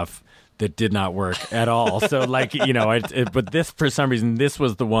of stuff that did not work at all. So but this, for some reason, this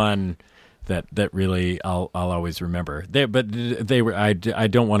was the one that really I'll always remember. They were. I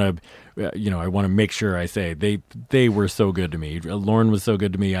don't want to. I want to make sure I say they were so good to me. Lorne was so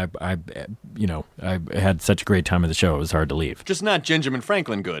good to me. I had such a great time at the show. It was hard to leave. Just not Benjamin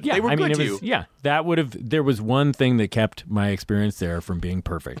Franklin good. Yeah, they were good to you. Yeah, that would have. There was one thing that kept my experience there from being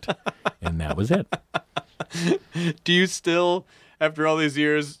perfect, and that was it. Do you still, after all these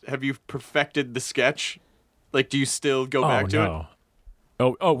years, have you perfected the sketch? Like, do you still go back to it?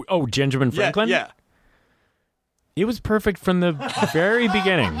 Oh, Benjamin Franklin? Yeah. It was perfect from the very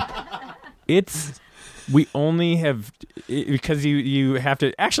beginning. We only have, because you have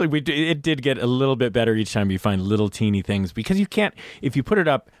to, actually it did get a little bit better each time you find little teeny things, because you can't, if you put it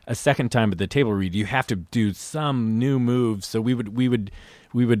up a second time at the table read, you have to do some new moves. So we would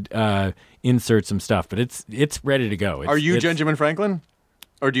insert some stuff, but it's ready to go. Are you Benjamin Franklin?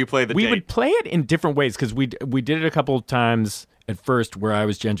 Or do you play the We date? would play it in different ways, because we did it a couple of times at first where I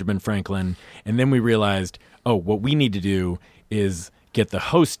was Benjamin Franklin, and then we realized, what we need to do is get the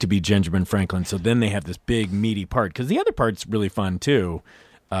host to be Benjamin Franklin, so then they have this big meaty part. Because the other part's really fun too,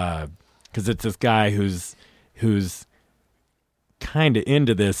 because it's this guy who's kind of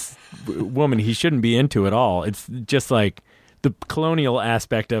into this woman he shouldn't be into at all. It's just like the colonial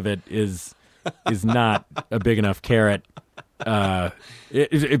aspect of it is not a big enough carrot. There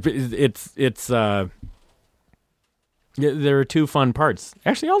are two fun parts.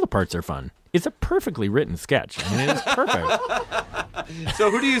 Actually, all the parts are fun. It's a perfectly written sketch. I mean, it's perfect. So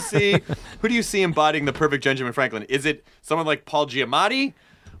who do you see embodying the perfect Benjamin Franklin? Is it someone like Paul Giamatti?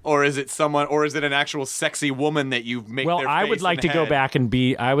 Or is it an actual sexy woman that you make their face I would like to go back and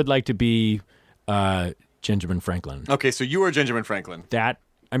I would like to be Benjamin Franklin. Okay, so you are Benjamin Franklin. I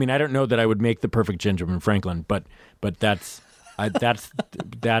don't know that I would make the perfect Benjamin Franklin, but that's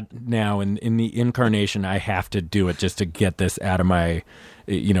that now in the incarnation. I have to do it just to get this out of my,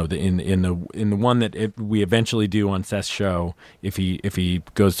 in the one that we eventually do on Seth's show, if he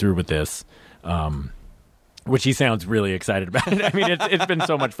goes through with this, which he sounds really excited about. I mean, it's been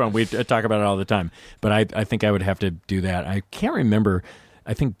so much fun. We talk about it all the time, but I think I would have to do that. I can't remember.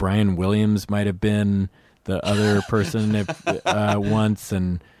 I think Brian Williams might have been the other person once,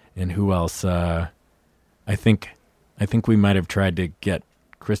 and who else? I think we might have tried to get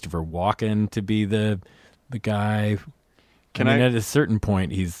Christopher Walken to be the guy. At a certain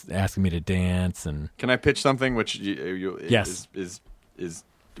point, he's asking me to dance. And can I pitch something which yes. is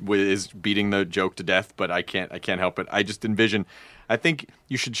beating the joke to death? But I can't help it. I just envision. I think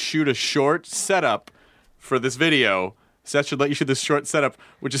you should shoot a short setup for this video. Seth should let you shoot this short setup,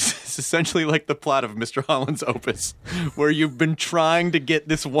 which is essentially like the plot of Mr. Holland's Opus, where you've been trying to get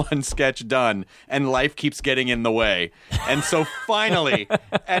this one sketch done, and life keeps getting in the way. And so finally,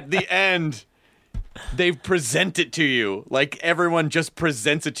 at the end, they present it to you. Like everyone just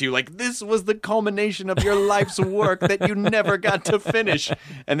presents it to you. Like this was the culmination of your life's work that you never got to finish.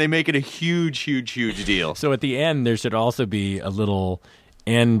 And they make it a huge, huge, huge deal. So at the end, there should also be a little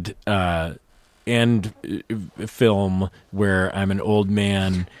end film where I'm an old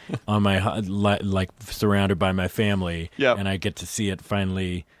man on my like surrounded by my family, and I get to see it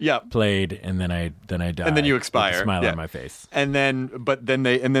finally played, and then I die, and then you expire, with a smile on my face, and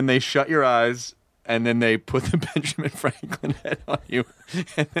then they shut your eyes, and then they put the Benjamin Franklin head on you,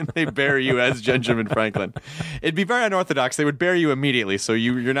 and then they bury you as Benjamin Franklin. It'd be very unorthodox. They would bury you immediately, so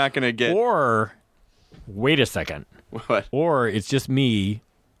you're not going to get. Or wait a second, what? Or it's just me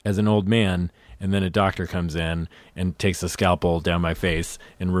as an old man. And then a doctor comes in and takes a scalpel down my face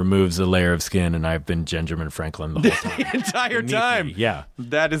and removes a layer of skin, and I've been Benjamin Franklin the whole time. The entire time. Me. Yeah.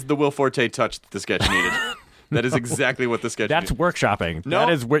 That is the Will Forte touch that the sketch needed. That is exactly what the sketch That's needed. Workshopping. No. That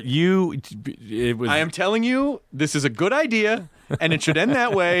is what it was. I am telling you, this is a good idea, and it should end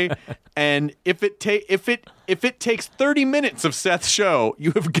that way. And if it takes 30 minutes of Seth's show,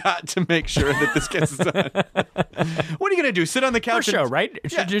 you have got to make sure that this gets done. What are you going to do? Sit on the couch? First show, right?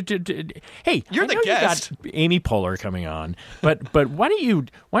 Yeah. Hey, you're the guest. You got Amy Poehler coming on, but why don't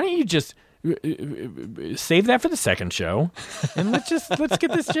you just save that for the second show, and let's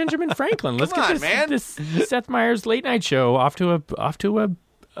get this Benjamin Franklin. Let's get this Seth Meyers late night show off to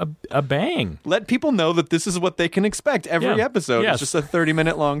a bang. Let people know that this is what they can expect every episode. Yes. It's just a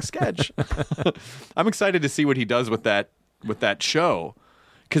 30-minute long sketch. I'm excited to see what he does with that show,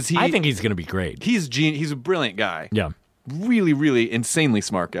 because I think he's going to be great. He's a brilliant guy. Yeah. Really, really insanely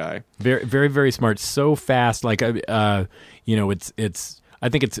smart guy. Very, very, very smart. So fast. Like, it's. I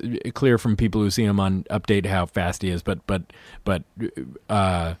think it's clear from people who see him on Update how fast he is. But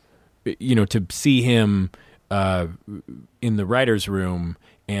to see him in the writer's room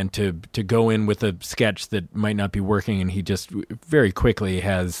and to go in with a sketch that might not be working, and he just very quickly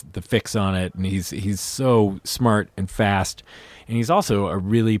has the fix on it, and he's so smart and fast, and he's also a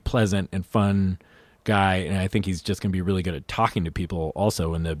really pleasant and fun guy, and I think he's just going to be really good at talking to people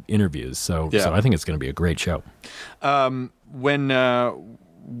also in the interviews. So I think it's going to be a great show. When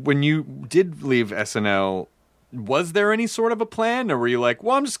you did leave SNL, was there any sort of a plan, or were you like,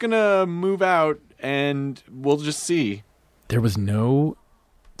 well, I'm just going to move out and we'll just see? There was no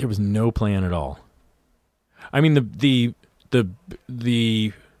plan at all. I mean, the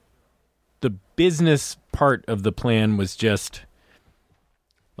the business part of the plan was just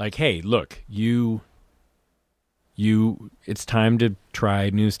like, hey, look, you it's time to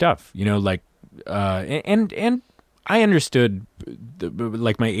try new stuff, like and I understood,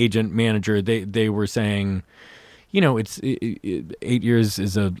 like my agent manager, they were saying, it's 8 years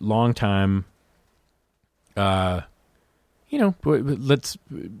is a long time. Let's,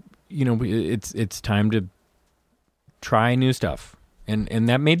 it's time to try new stuff, and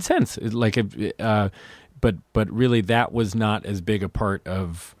that made sense. But really, that was not as big a part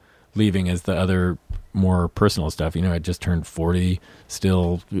of leaving as the other more personal stuff. I just turned 40,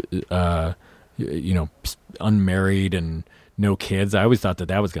 still, unmarried and no kids. I always thought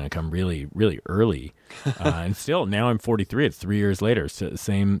that was going to come really, really early, and still now I'm 43. It's 3 years later. So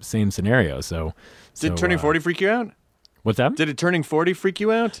same scenario. So did turning 40 freak you out? What's that? Did it turning 40 freak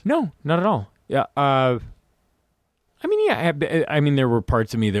you out? No, not at all. Yeah. There were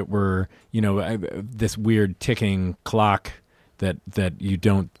parts of me that were, this weird ticking clock that you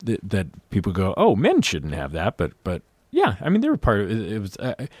don't, that people go, oh, men shouldn't have that. But yeah, there were part of it. It was,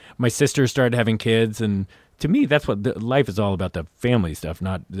 my sister started having kids, and to me, that's what life is all about, the family stuff.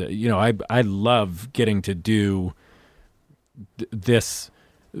 Not, I love getting to do this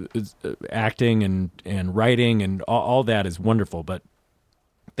acting and writing and all that is wonderful, but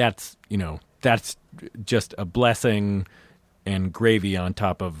that's just a blessing and gravy on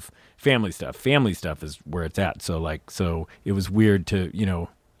top of family stuff. Family stuff is where it's at. So it was weird to,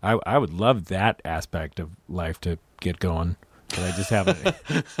 I would love that aspect of life to get going, but I just haven't.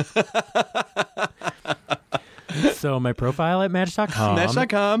 So my profile at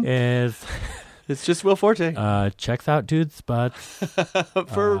Match.com is... It's just Will Forte. Checks out dudes' butts.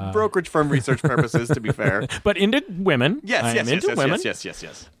 For brokerage firm research purposes, to be fair. But into women. Yes. Yes.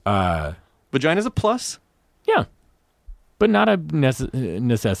 Vagina's a plus. Yeah. But not a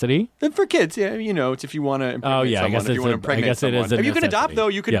necessity. And for kids, yeah, it's if you want to impregnate someone. If you want to impregnate someone. If you can adopt, though,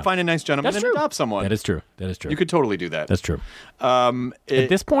 you can find a nice gentleman and adopt someone. That is true. You could totally do that. That's true. At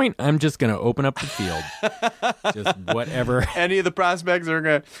this point, I'm just going to open up the field. Just whatever. Any of the prospects are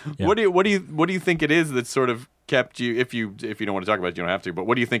going to... Yeah. What do you think it is that sort of kept you... If you don't want to talk about it, you don't have to. But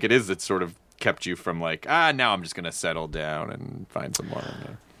what do you think it is that sort of kept you from now I'm just going to settle down and find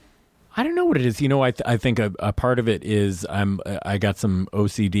someone? I don't know what it is. I think a part of it is I got some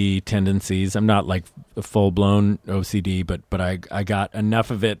OCD tendencies. I'm not like a full blown OCD, but I got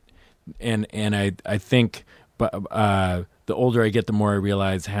enough of it, and I think, the older I get, the more I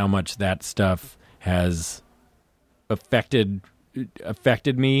realize how much that stuff has affected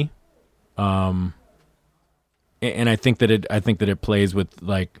me, and I think that it plays with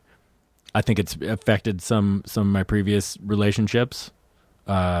I think it's affected some of my previous relationships.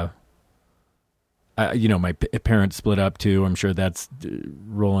 My parents split up too. I'm sure that's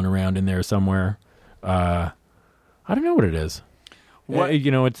rolling around in there somewhere. I don't know what it is. What?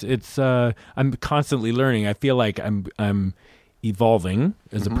 It's I'm constantly learning. I feel like I'm evolving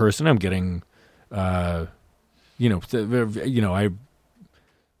as a person. I'm getting, I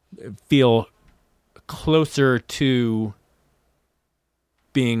feel closer to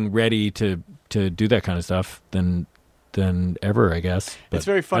being ready to do that kind of stuff than ever, I guess. But it's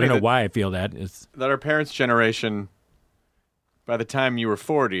very funny. I don't know why I feel that. It's that our parents' generation, by the time you were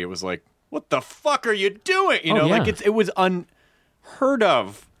 40, it was like, what the fuck are you doing? It was unheard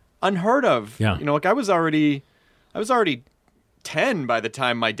of. Yeah. I was already 10 by the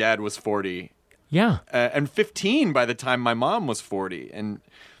time my dad was 40. Yeah. And 15 by the time my mom was 40. And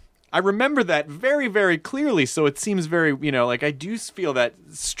I remember that very, very clearly. So it seems very, I do feel that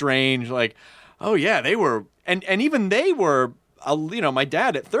strange, oh yeah, they were... And even they were, my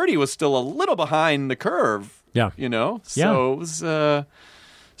dad at 30 was still a little behind the curve. Yeah. So it was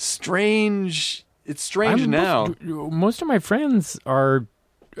strange. It's strange now. Most of my friends are,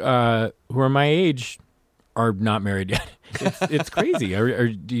 who are my age, are not married yet. It's crazy.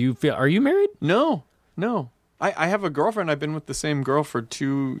 Are you married? No. I have a girlfriend. I've been with the same girl for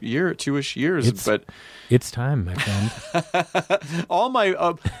 2-ish years. But it's time, my friend.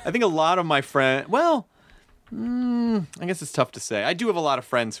 I think a lot of my friends. Well. I guess it's tough to say. I do have a lot of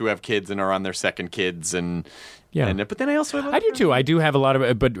friends who have kids and are on their second kids, but then I also have. I do too. I do have a lot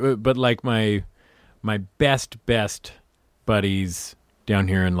of, but like my best buddies down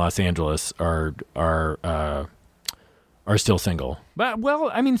here in Los Angeles are still single. But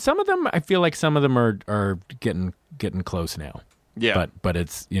some of them, I feel like some of them are getting close now. Yeah. But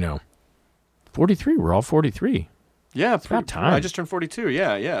it's 43. We're all 43. Yeah, it's about time. I just turned 42.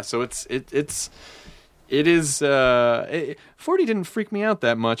 Yeah. So it's. It is 40 didn't freak me out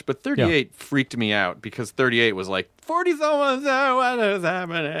that much, but 38 freaked me out because 38 was like 40 someone, what is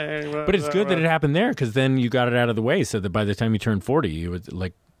happening? But it's good that it happened there because then you got it out of the way, so that by the time you turned 40, you would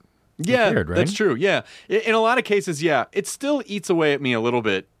like prepared, right? That's true. Yeah, in a lot of cases, it still eats away at me a little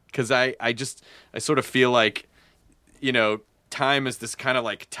bit because I sort of feel like, time is this kind of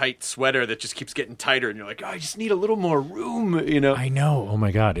like tight sweater that just keeps getting tighter, and you're like, I just need a little more room, I know. Oh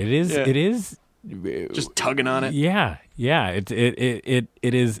my God, it is. Yeah. It is. Just tugging on it. Yeah. It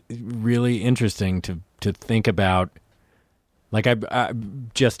is really interesting to think about, like I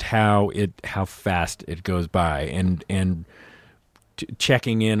just how fast it goes by, and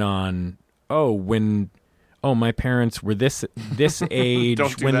checking in on my parents were this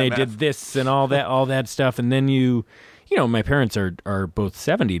age when they did this and all that stuff, and then my parents are both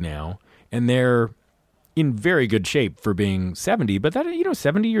 70 now, and they're in very good shape for being 70, but that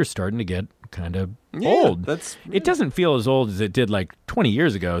 70 you're starting to get kind of old. It doesn't feel as old as it did like 20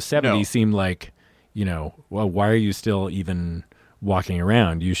 years ago. 70 seemed like, well, why are you still even walking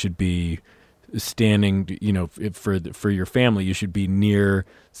around? You should be standing, for your family, you should be near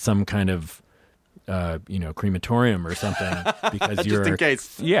some kind of crematorium or something because you're just in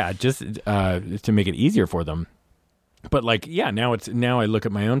case. Yeah, just to make it easier for them. But now I look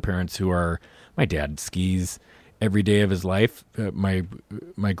at my own parents who are, my dad skis every day of his life. My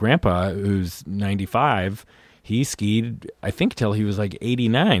grandpa, who's 95, he skied, I think, till he was like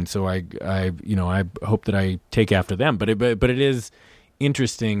 89. So I hope that I take after them. But it is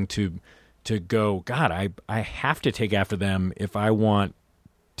interesting to go, God, I have to take after them if I want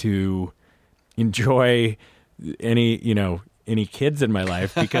to enjoy any kids in my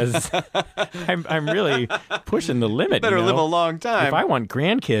life, because I'm really pushing the limit. Better live a long time. If I want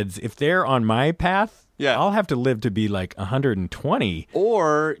grandkids, if they're on my path, Yeah. I'll have to live to be like 120.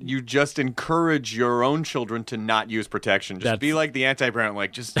 Or you just encourage your own children to not use protection. Just be like the anti-parent,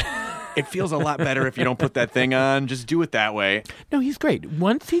 like just it feels a lot better if you don't put that thing on. Just do it that way. No, he's great.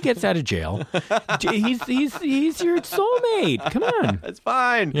 Once he gets out of jail, he's your soulmate. Come on. That's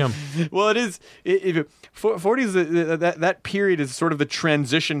fine. Yeah. Well, it is. 40 is that period is sort of the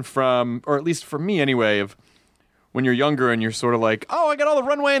transition from, or at least for me anyway, of when you're younger and you're sort of like, oh, I got all the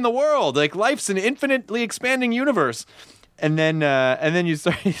runway in the world. Like life's an infinitely expanding universe. And then you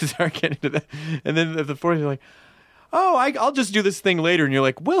start getting into that. And then at the 40s, you're like, oh, I'll just do this thing later. And you're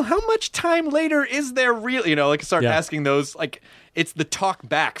like, well, how much time later is there really? Start asking those, like, it's the talk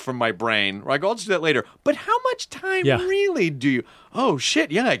back from my brain. Like, I'll just do that later. But how much time really do you? Oh, shit.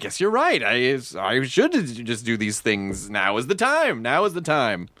 Yeah, I guess you're right. I should just do these things. Now is the time.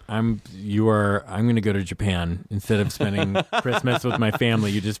 I'm going to go to Japan instead of spending Christmas with my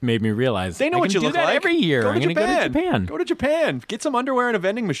family. You just made me realize. They know what you look like. Every year. I'm going to go to Japan. Go to Japan. Get some underwear in a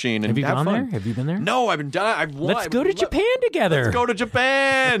vending machine and have fun. There? Have you been there? No, I've been done. Let's go to Japan together. Let's go to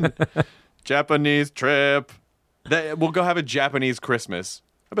Japan. Japanese trip. We'll go have a Japanese Christmas.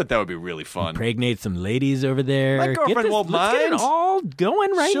 I bet that would be really fun. Impregnate some ladies over there. My girlfriend won't mind. Let's get it all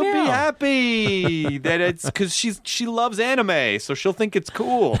going right she'll now. She'll be happy that it's because she loves anime, so she'll think it's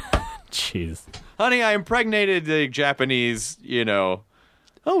cool. Jeez, honey, I impregnated the Japanese. Oh,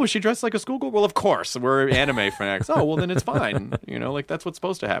 was she dressed like a schoolgirl? Well, of course, we're anime fanatics. Oh, well, then it's fine. That's what's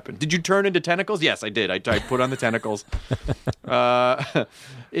supposed to happen. Did you turn into tentacles? Yes, I did. I put on the tentacles.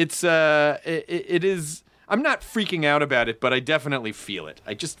 It is. I'm not freaking out about it, but I definitely feel it.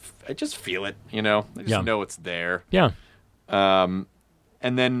 I just feel it, I just know it's there. Yeah. And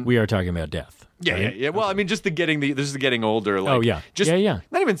then we are talking about death. Yeah, right? Yeah. Well, I mean, just the getting older. Like, oh yeah. Just yeah.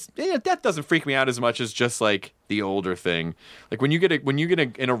 Not even death doesn't freak me out as much as just like the older thing. Like when you get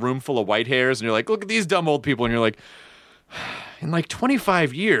in a room full of white hairs and you're like, look at these dumb old people, and you're like, in like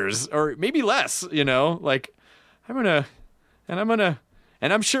 25 years or maybe less, like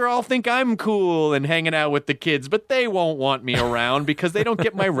And I'm sure I'll think I'm cool and hanging out with the kids, but they won't want me around because they don't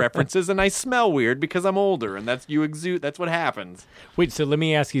get my references and I smell weird because I'm older, and that's what happens. Wait, so let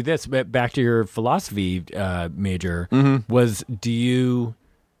me ask you this, back to your philosophy major,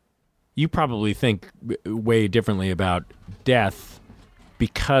 you probably think way differently about death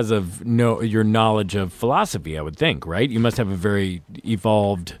because of your knowledge of philosophy, I would think, right? You must have a very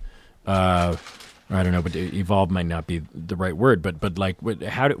evolved I don't know, but evolve might not be the right word. But like,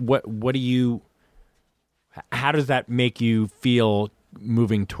 how does that make you feel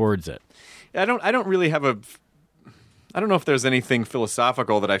moving towards it? I don't really have I don't know if there's anything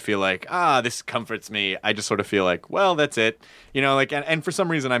philosophical that I feel like, this comforts me. I just sort of feel like, well, that's it. And for some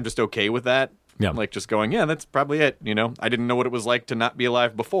reason, I'm just okay with that. Yeah. Like just going, yeah, that's probably it. I didn't know what it was like to not be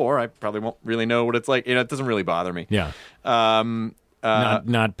alive before. I probably won't really know what it's like. It doesn't really bother me. Yeah.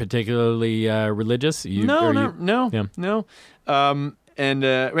 Not particularly religious. No. And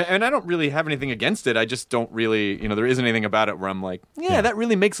I don't really have anything against it. I just don't really, there isn't anything about it where I'm like, that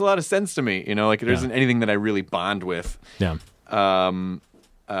really makes a lot of sense to me. Like there isn't anything that I really bond with. Yeah.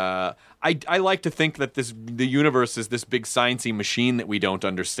 I like to think that the universe is this big sciencey machine that we don't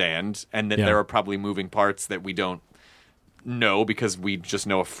understand, and that there are probably moving parts that we don't know because we just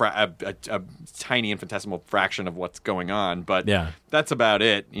know a tiny infinitesimal fraction of what's going on. But that's about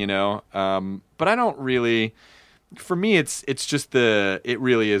it, But I don't really. For me, it's just it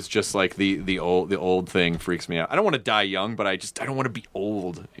really is just like the old thing freaks me out. I don't want to die young, but I don't want to be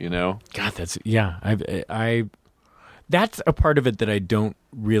old, God, that's a part of it that I don't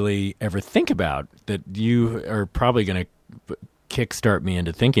really ever think about, that you are probably going to kickstart me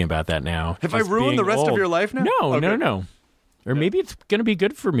into thinking about that now. Have I ruined the rest of your life now? No, okay. no. Or maybe it's going to be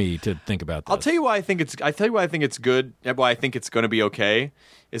good for me to think about this. I'll tell you why I think it's good, why I think it's going to be okay,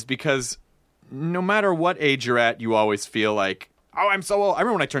 is because no matter what age you're at, you always feel like, oh, I'm so old. I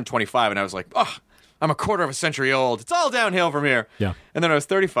remember when I turned 25 and I was like, oh, I'm a quarter of a century old. It's all downhill from here. Yeah. And then I was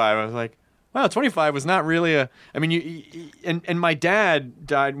 35. I was like, wow, 25 was not really and my dad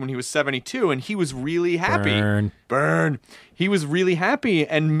died when he was 72, and he was really happy. Burn. He was really happy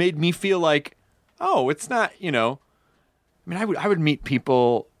and made me feel like, oh, it's not, I would meet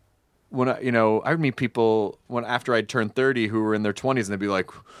people after I'd turned 30 who were in their 20s, and they'd be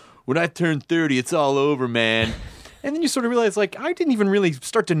like, when I turned 30, it's all over, man. And then you sort of realize, like, I didn't even really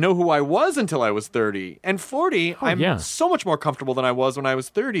start to know who I was until I was 30. And 40, I'm so much more comfortable than I was when I was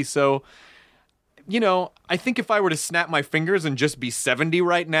 30. So, I think if I were to snap my fingers and just be 70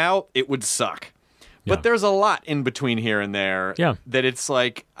 right now, it would suck. Yeah. But there's a lot in between here and there that it's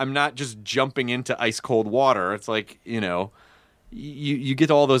like I'm not just jumping into ice cold water. It's like, you get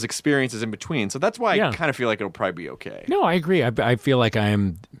all those experiences in between. So that's why I kind of feel like it'll probably be okay. No, I agree. I feel like I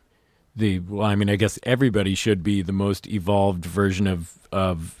am I guess everybody should be the most evolved version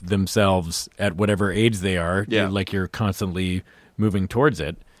of themselves at whatever age they are. Yeah. Like you're constantly moving towards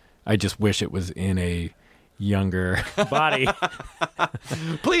it. I just wish it was in a younger body.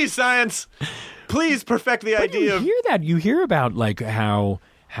 Please, science. Please perfect the idea. You hear that? You hear about like how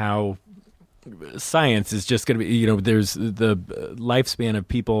science is just going to be, there's the lifespan of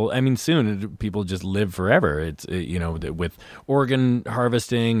people. I mean, soon people just live forever. It's, with organ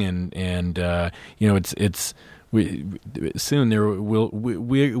harvesting and soon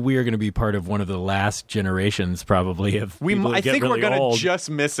we are going to be part of one of the last generations probably of people I think really we're going to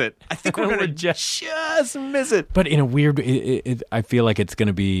just miss it. I think we're going to just miss it. But in a weird, I feel like it's going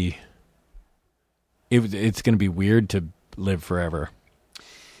to be, it's going to be weird to live forever.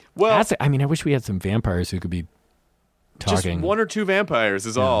 Well, I wish we had some vampires who could be talking. Just one or two vampires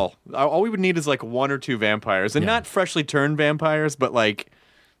is all. All we would need is like one or two vampires, and not freshly turned vampires, but like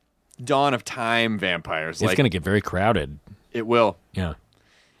Dawn of Time vampires. It's going to get very crowded. It will. Yeah.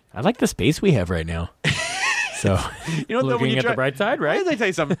 I like the space we have right now. So, looking at the bright side, right? Let me tell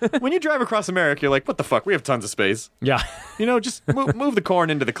you something. When you drive across America, you're like, what the fuck? We have tons of space. Yeah. Just move the corn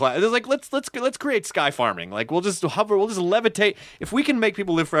into the cloud. It's like, let's create sky farming. Like, we'll just hover, we'll just levitate. If we can make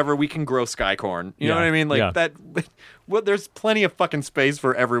people live forever, we can grow sky corn. You know what I mean? Like that. Well, there's plenty of fucking space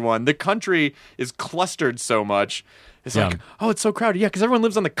for everyone. The country is clustered so much. It's like, oh, it's so crowded. Yeah, because everyone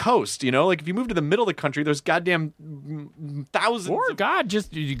lives on the coast, Like, if you move to the middle of the country, there's goddamn thousands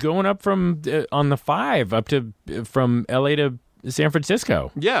just going up from on the 5 up to from L.A. to San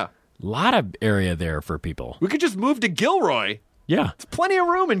Francisco. Yeah. A lot of area there for people. We could just move to Gilroy. Yeah. There's plenty of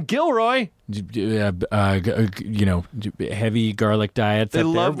room in Gilroy. Heavy garlic diets They up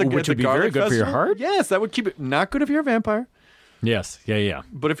love there, the which would be very good for your heart. Yes, that would keep it not good if you're a vampire. Yes. Yeah.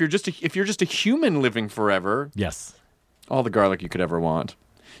 But if you're just a human living forever. Yes. All the garlic you could ever want.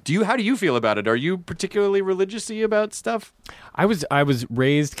 How do you feel about it? Are you particularly religious-y about stuff? I was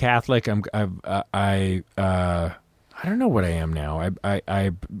raised Catholic. I don't know what I am now.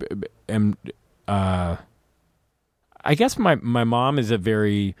 I am. I guess my mom is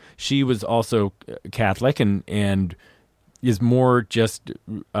she was also Catholic and is more just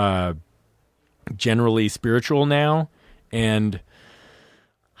generally spiritual now, and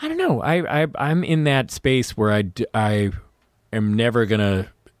I don't know. I'm in that space where I am never gonna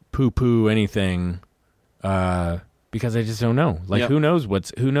poo-poo anything because I just don't know. Like who knows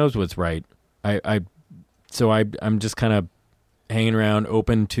what's right. So I'm just kind of hanging around,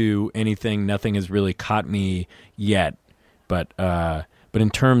 open to anything. Nothing has really caught me yet. But in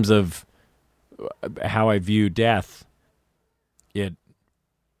terms of how I view death,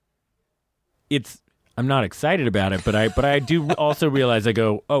 it's. I'm not excited about it, but I do also realize I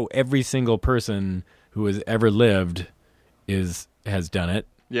go, oh, every single person who has ever lived is has done it.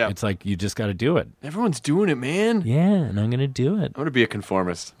 Yeah. It's like you just got to do it. Everyone's doing it, man. Yeah, and I'm going to do it. I'm going to be a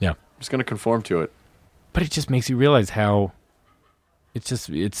conformist. Yeah. I'm just going to conform to it. But it just makes you realize how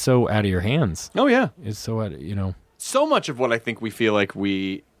it's so out of your hands. Oh, yeah. It's so out of, So much of what I think we feel like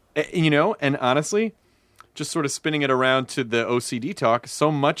and honestly, just sort of spinning it around to the OCD talk,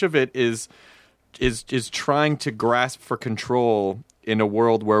 so much of it is trying to grasp for control in a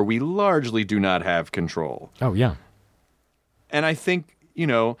world where we largely do not have control. Oh, yeah. And I think,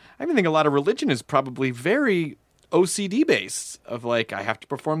 I even think a lot of religion is probably very OCD based of like, I have to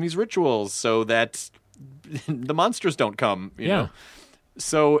perform these rituals so that the monsters don't come, you know.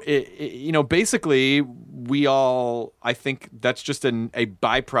 So, basically we all, I think that's just a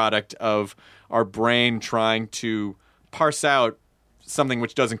byproduct of our brain trying to parse out something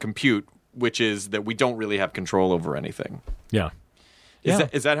which doesn't compute, which is that we don't really have control over anything. Yeah.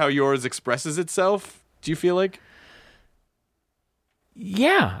 Is that how yours expresses itself? Do you feel like?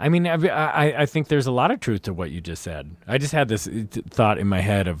 Yeah. I mean, I think there's a lot of truth to what you just said. I just had this thought in my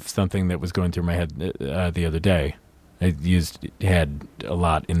head of something that was going through my head the other day. I had a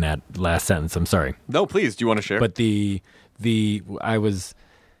lot in that last sentence. I'm sorry. No, please. Do you want to share? But I was,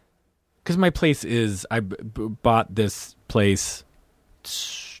 because my place is, I bought this place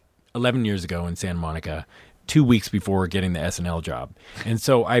 11 years ago in Santa Monica, 2 weeks before getting the SNL job. And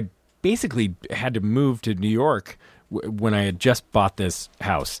so I basically had to move to New York when I had just bought this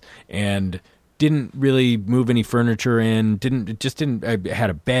house and didn't really move any furniture in, I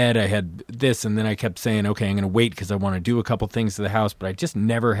had a bed, I had this, and then I kept saying, okay, I'm going to wait because I want to do a couple things to the house, but I just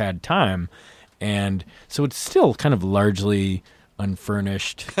never had time. And so it's still kind of largely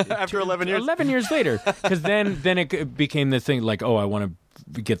unfurnished. After 11 years? 11 years later. Because then it became this thing like, oh, I want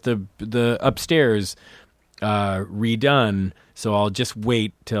to get the upstairs redone, so I'll just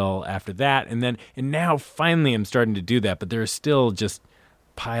wait till after that. And now finally I'm starting to do that, but there are still just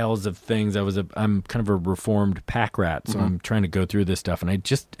piles of things. I'm kind of a reformed pack rat, so I'm trying to go through this stuff, and I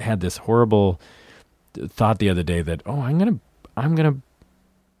just had this horrible thought the other day that I'm gonna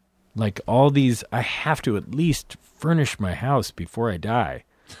like all these. I have to at least furnish my house before I die.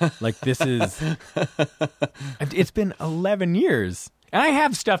 Like this is. It's been 11 years, and I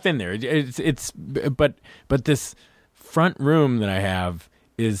have stuff in there. But this front room that I have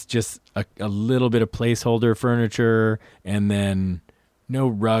is just a little bit of placeholder furniture, and then. No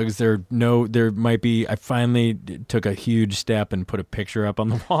rugs. There might be. I finally took a huge step and put a picture up on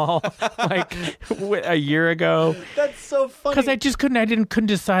the wall like a year ago. That's so funny. Because I just couldn't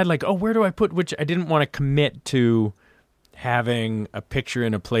decide like, oh, where do I put which? I didn't want to commit to having a picture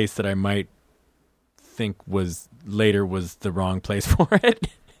in a place that I might think was the wrong place for it.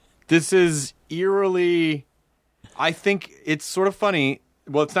 This is eerily. I think it's sort of funny.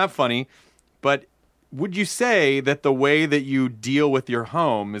 Well, it's not funny, but. Would you say that the way that you deal with your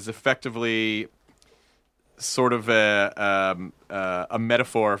home is effectively sort of a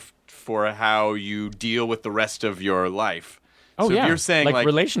metaphor for how you deal with the rest of your life? Oh, so yeah. If you're saying like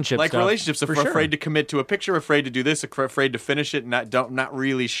relationships, afraid to commit to a picture, afraid to do this, afraid to finish it, not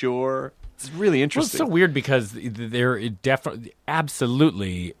really sure. It's really interesting. Well, it's so weird because there definitely,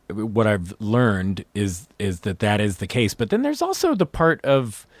 absolutely, what I've learned is that is the case. But then there's also the part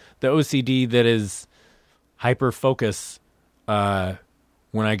of the OCD that is hyper focus. When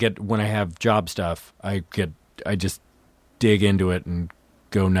I have job stuff, I just dig into it and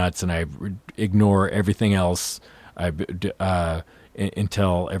go nuts, and I ignore everything else until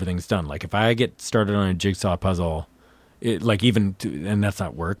everything's done. Like if I get started on a jigsaw puzzle, and that's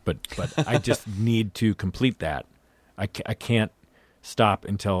not work, but I just need to complete that. I can't stop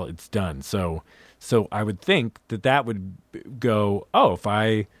until it's done. So I would think that would go, oh, if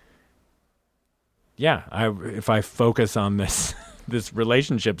I focus on this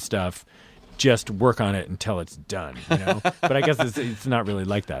relationship stuff, just work on it until it's done, But I guess it's not really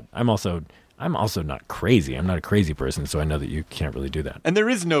like that. I'm also not crazy. I'm not a crazy person, so I know that you can't really do that. And there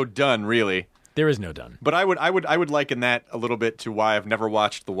is no done, really. There is no done. But I would liken that a little bit to why I've never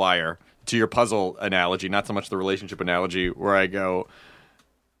watched The Wire, to your puzzle analogy, not so much the relationship analogy, where I go,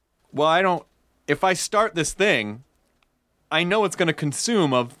 well, if I start this thing, I know it's going to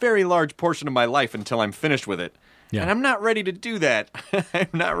consume a very large portion of my life until I'm finished with it. Yeah. And I'm not ready to do that. I'm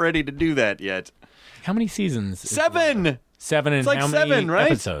not ready to do that yet. How many seasons? 7! 7 and it's like how 7, many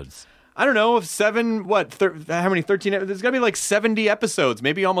right? episodes? I don't know, 7, how many, 13? There's got to be like 70 episodes,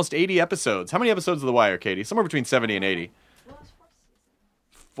 maybe almost 80 episodes. How many episodes of The Wire, Katie? Somewhere between 70 and 80. Well,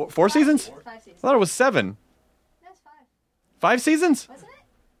 it's 4 seasons? 5 seasons. I thought it was 7. That's 5. 5 seasons? Wasn't it?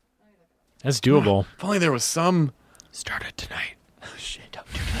 That's doable. If only there was some... Started tonight. Shit, don't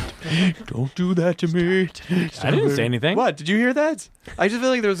Don't do that to me. I didn't say anything. What? Did you hear that? I just feel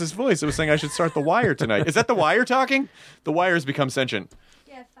like there was this voice that was saying I should start The Wire tonight. Is that The Wire talking? The Wire has become sentient.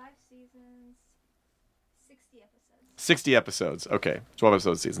 Yeah, 5 seasons, 60 episodes. 60 episodes. Okay. 12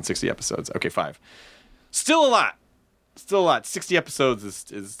 episodes a season, 60 episodes. Okay, 5. Still a lot. 60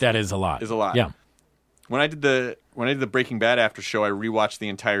 episodes is That is a lot. Is a lot. Yeah. When I did the Breaking Bad after show, I rewatched the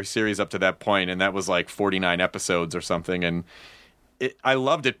entire series up to that point, and that was like 49 episodes or something. And I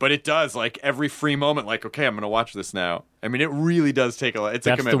loved it, but it does like every free moment. Like, okay, I'm going to watch this now. I mean, it really does take a lot. It's a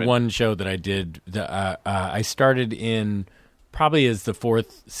commitment. That's the one show that I did. I started in probably as the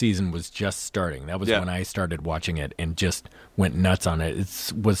 4th season was just starting. That was when I started watching it and just went nuts on it.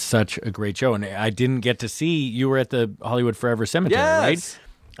 It was such a great show, and I didn't get to see. You were at the Hollywood Forever Cemetery, right?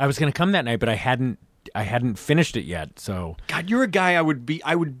 I was going to come that night, but I hadn't finished it yet. So God, you're a guy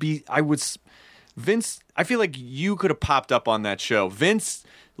Vince, I feel like you could have popped up on that show. Vince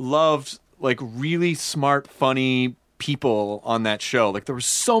loved like really smart, funny people on that show. Like there were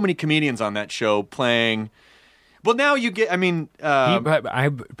so many comedians on that show playing. Well, now you get, I mean,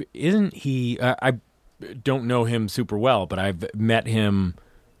 isn't he, I don't know him super well, but I've met him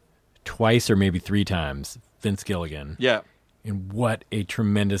twice or maybe 3 times, Vince Gilligan. Yeah. And what a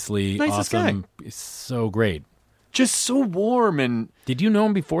tremendously Nicest awesome, guy. So great. Just so warm. And did you know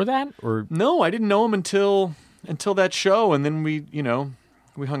him before that, or no? I didn't know him until that show, and then we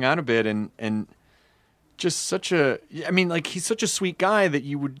hung out a bit, and just such a. I mean, like he's such a sweet guy that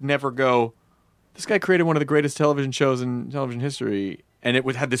you would never go. This guy created one of the greatest television shows in television history, and it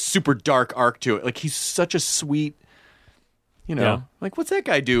had this super dark arc to it. Like he's such a sweet. Like what's that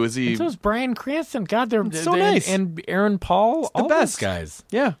guy do? Is he? And so is Bryan Cranston. God, they're so nice. And Aaron Paul, the all best those guys.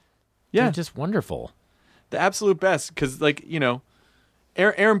 Yeah. They're just wonderful. The absolute best, because like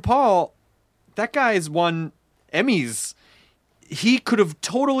Aaron Paul, that guy's won Emmys. He could have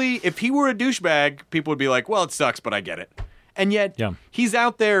totally, if he were a douchebag, people would be like, well, it sucks, but I get it. And yet he's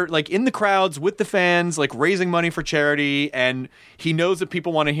out there like in the crowds with the fans, like raising money for charity, and he knows that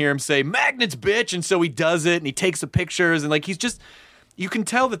people want to hear him say magnets, bitch, and so he does it, and he takes the pictures, and like he's just, you can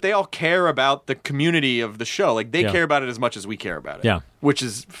tell that they all care about the community of the show. Like they care about it as much as we care about it. Yeah. Which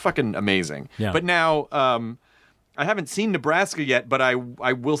is fucking amazing. Yeah. But now I haven't seen Nebraska yet, but I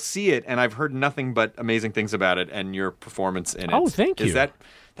will see it, and I've heard nothing but amazing things about it and your performance in it. Oh, thank you.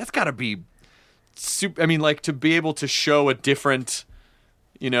 That's got to be super, I mean, like to be able to show a different,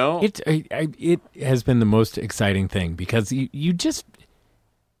 It has been the most exciting thing because you just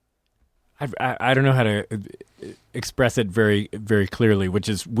I don't know how to express it very, very clearly, which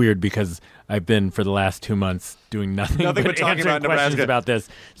is weird because I've been for the last 2 months doing nothing but talking answering about questions Nebraska. about this.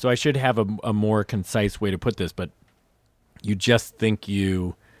 So I should have a more concise way to put this, but you just think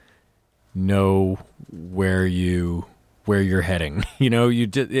you know where you're heading. You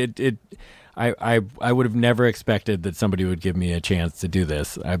just I would have never expected that somebody would give me a chance to do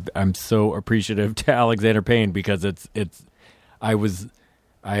this. I'm so appreciative to Alexander Payne because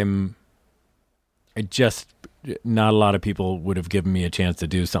not a lot of people would have given me a chance to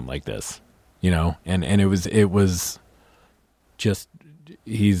do something like this, and it was just,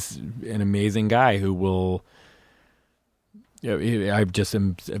 he's an amazing guy who will, I just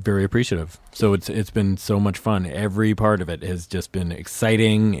am very appreciative. So it's been so much fun. Every part of it has just been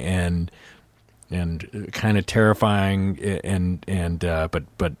exciting and kind of terrifying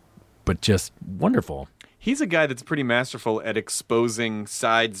but just wonderful. He's a guy that's pretty masterful at exposing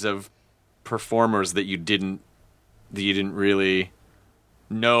sides of performers that you didn't really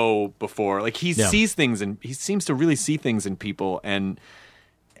know before. Like he sees things, and he seems to really see things in people and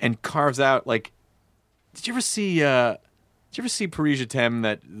carves out, like, did you ever see Paris Je T'aime,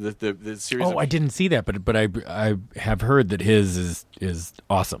 that the series? I didn't see that, but I have heard that his is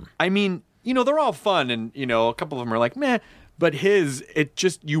awesome. I mean, they're all fun, and a couple of them are like meh, but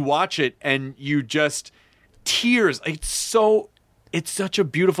you watch it and you just tears. It's such a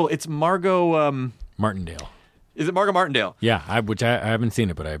beautiful. It's Margot Martindale. Is it Margot Martindale? Yeah, which I haven't seen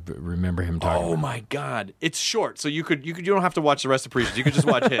it, but I remember him talking. Oh my God, it's short, so you don't have to watch the rest of Parisian. You could just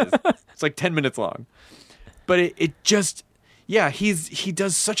watch his. It's like 10 minutes long, but it just he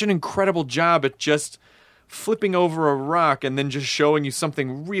does such an incredible job at just flipping over a rock and then just showing you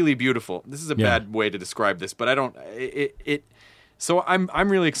something really beautiful. This is a bad way to describe this, but I don't it. So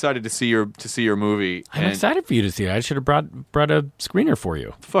I'm really excited to see your movie. I'm excited for you to see it. I should have brought a screener for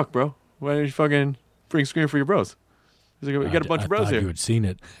you. Fuck, bro. Why didn't you fucking bring a screener for your bros? You got a bunch of bros here. I thought you had seen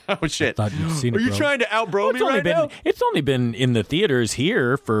it. Oh, shit. I thought you'd seen Are it, you bro. trying to out-bro me right now? It's only been in the theaters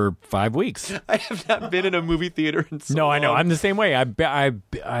here for 5 weeks. I have not been in a movie theater in so No, long. I know. I'm the same way.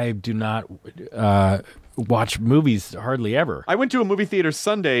 I do not watch movies hardly ever. I went to a movie theater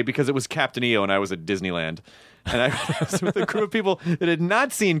Sunday because it was Captain EO and I was at Disneyland. And I was with a group of people that had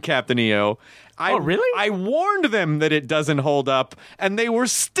not seen Captain EO. Oh, really? I warned them that it doesn't hold up, and they were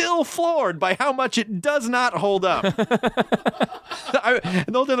still floored by how much it does not hold up. And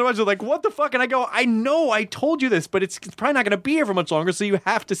the whole time they're like, what the fuck? And I go, I know, I told you this, but it's probably not going to be here for much longer, so you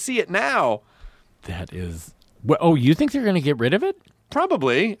have to see it now. That is... Oh, you think they're going to get rid of it?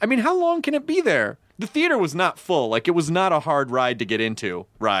 Probably. I mean, how long can it be there? The theater was not full. Like, it was not a hard ride to get into,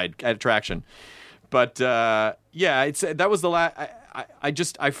 attraction. But that was the last.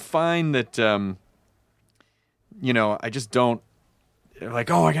 I find that I just don't like.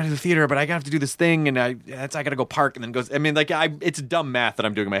 Oh, I got to the theater, but I got to do this thing, and I got to go park, and then goes. I mean, it's dumb math that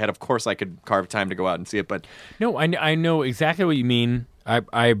I'm doing in my head. Of course, I could carve time to go out and see it, but no, I know exactly what you mean.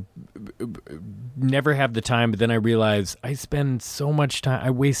 I never have the time, but then I realize I spend so much time.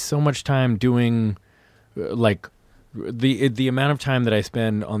 I waste so much time doing like the amount of time that I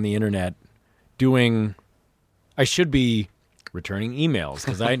spend on the internet. I should be returning emails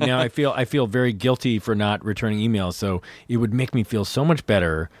because I feel very guilty for not returning emails. So it would make me feel so much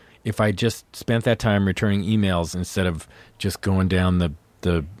better if I just spent that time returning emails instead of just going down the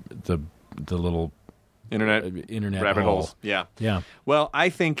little internet rabbit hole. holes. Yeah. Well, I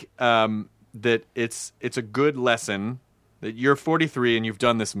think that it's a good lesson that you're 43 and you've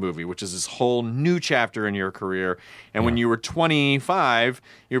done this movie, which is this whole new chapter in your career. And when you were 25,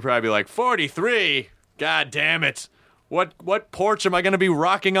 you'd probably be like, 43? God damn it. What porch am I going to be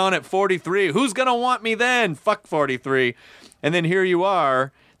rocking on at 43? Who's going to want me then? Fuck 43. And then here you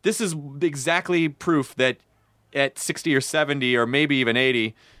are. This is exactly proof that at 60 or 70 or maybe even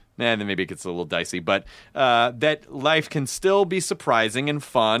 80, then maybe it gets a little dicey, but that life can still be surprising and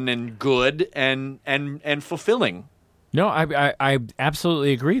fun and good and fulfilling. No, I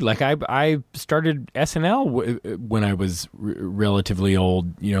absolutely agree. Like I started SNL when I was relatively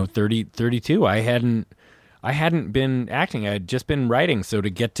old, 30, 32. I hadn't been acting. I had just been writing. So to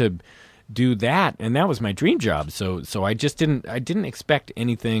get to do that, and that was my dream job. So I just didn't expect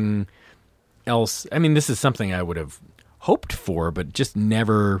anything else. I mean, this is something I would have hoped for, but just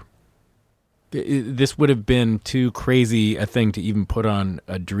never. This would have been too crazy a thing to even put on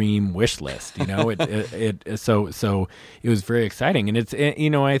a dream wish list, So it was very exciting, and it's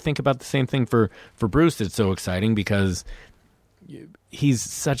I think about the same thing for Bruce. It's so exciting because he's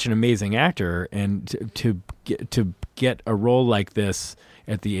such an amazing actor, and to get a role like this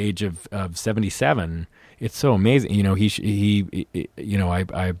at the age of 77, it's so amazing.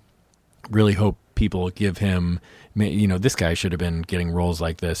 I really hope people give him. This guy should have been getting roles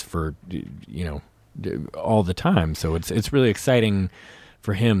like this for, all the time. So it's really exciting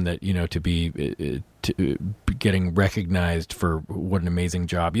for him that, to be getting recognized for what an amazing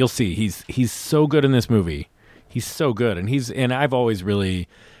job. You'll see he's so good in this movie. He's so good. And I've always really,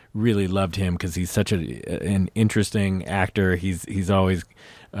 really loved him because he's such an interesting actor. He's always,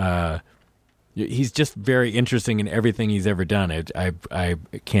 he's just very interesting in everything he's ever done. I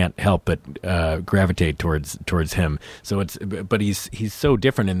can't help but gravitate towards him. So but he's so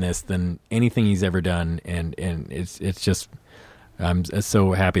different in this than anything he's ever done, and it's just I'm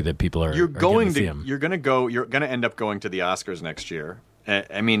so happy that people are. You're going to see him. You're gonna end up going to the Oscars next year.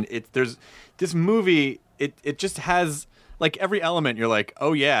 I mean, there's this movie. It just has. Like every element, you're like,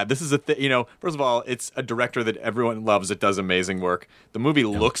 oh yeah, this is a thing. First of all, it's a director that everyone loves that does amazing work. The movie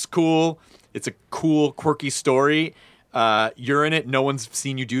looks cool. It's a cool, quirky story. You're in it. No one's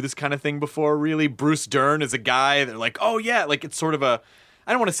seen you do this kind of thing before, really. Bruce Dern is a guy. They're like, oh yeah, like it's sort of a,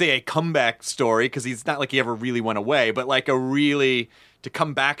 I don't want to say a comeback story because he's not like he ever really went away, but like a really to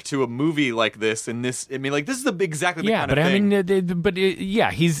come back to a movie like this and this. I mean, like this is exactly the kind of thing.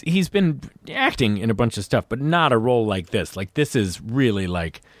 He's been acting in a bunch of stuff, but not a role like this. Like this is really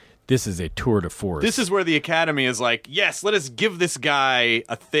like. This is a tour de force. This is where the Academy is like, yes, let us give this guy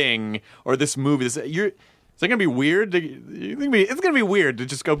a thing or this movie. Is it going to be weird? It's going to be weird to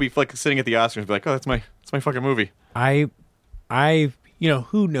just go be like sitting at the Oscars and be like, oh, that's my fucking movie. I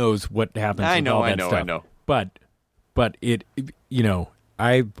who knows what happens. I know. But it,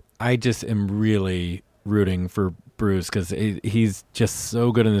 I just am really rooting for Bruce because he's just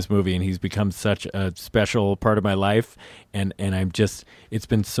so good in this movie, and he's become such a special part of my life, and it's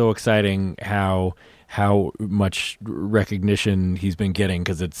been so exciting how much recognition he's been getting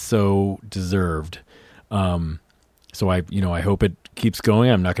because it's so deserved. So I hope it keeps going.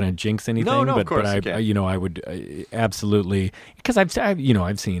 I'm not going to jinx anything, but I would absolutely, because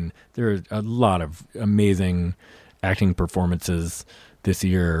I've seen there are a lot of amazing acting performances this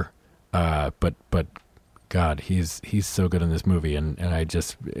year, but God, he's so good in this movie, and I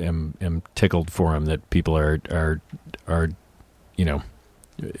just am tickled for him that people are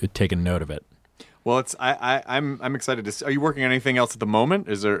taking note of it. Well, I'm excited to see. Are you working on anything else at the moment?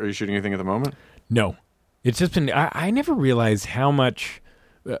 Are you shooting anything at the moment? No, it's just been. I never realized how much.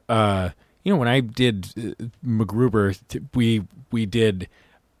 When I did MacGruber, we did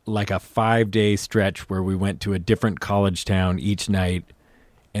like a 5-day stretch where we went to a different college town each night,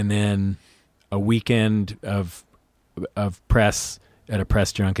 and then a weekend of press at a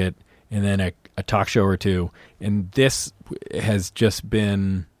press junket, and then a talk show or two. And this has just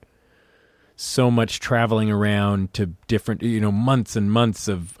been so much traveling around to different, months and months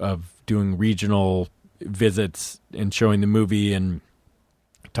of doing regional visits and showing the movie and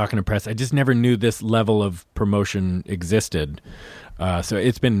talking to press. I just never knew this level of promotion existed. So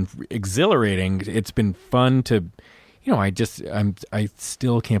it's been exhilarating. It's been fun to, I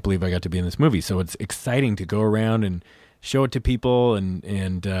still can't believe I got to be in this movie. So it's exciting to go around and show it to people,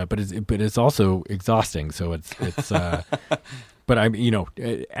 but it's also exhausting. So it's but I'm,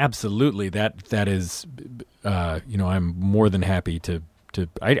 absolutely that is, I'm more than happy to.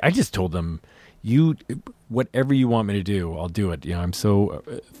 I just told them, whatever you want me to do, I'll do it. I'm so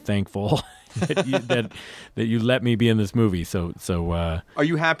thankful that you let me be in this movie. So are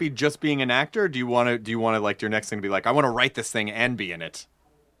you happy just being an actor? Or do you want to like your next thing to be like, I want to write this thing and be in it?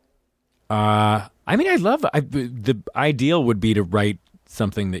 I love the ideal would be to write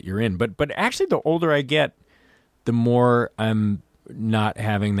something that you're in, but actually the older I get, the more I'm not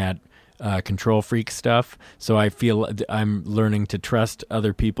having that control freak stuff. So I feel I'm learning to trust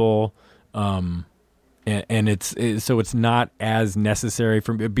other people. And it's not as necessary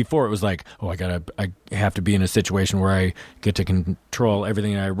for me. Before it was like, I have to be in a situation where I get to control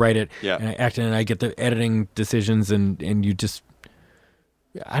everything and I write it and I act it and I get the editing decisions and you just,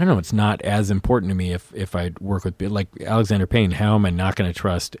 I don't know. It's not as important to me if I work with like Alexander Payne. How am I not going to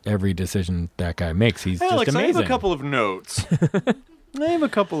trust every decision that guy makes? He's just amazing. I have a couple of notes. I have a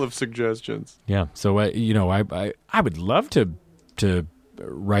couple of suggestions. Yeah. So I would love to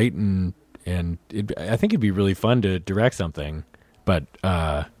write and I think it'd be really fun to direct something, but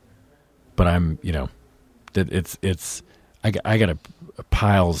I'm that it's I got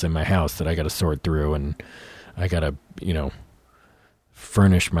piles in my house that I got to sort through, and I got to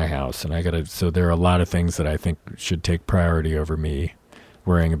furnish my house, and so there are a lot of things that I think should take priority over me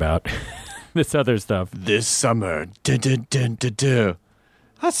worrying about this other stuff. This summer,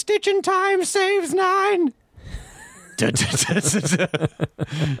 a stitch in time saves 9.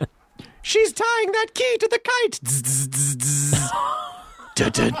 She's tying that key to the kite.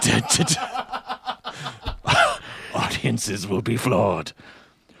 Audiences will be floored.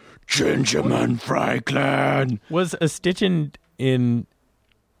 Gingerman Franklin was a stitch in.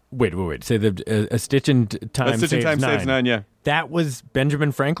 Wait. Say a stitch in time. A stitch in time saves 9. Yeah, that was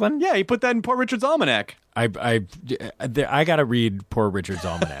Benjamin Franklin. Yeah, he put that in Poor Richard's Almanac. I got to read Poor Richard's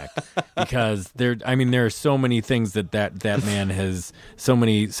Almanac because there are so many things that man has, so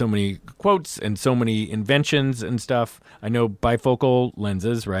many quotes and so many inventions and stuff. I know bifocal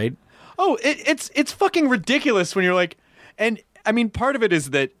lenses, right? Oh, it's fucking ridiculous when you're like, and I mean, part of it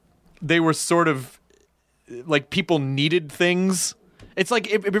is that they were sort of like people needed things. It's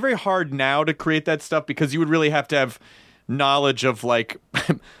like it'd be very hard now to create that stuff because you would really have to have knowledge of like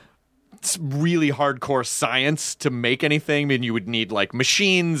really hardcore science to make anything. I mean, you would need like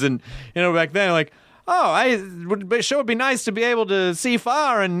machines, and back then, like, it would be nice to be able to see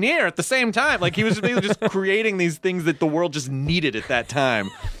far and near at the same time. Like he was just creating these things that the world just needed at that time.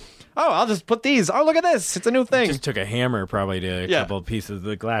 Oh, I'll just put these. Oh, look at this. It's a new thing. Just took a hammer probably to a couple of pieces of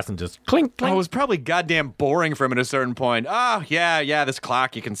the glass and just clink, clink. Oh, it was probably goddamn boring for him at a certain point. Oh, yeah, this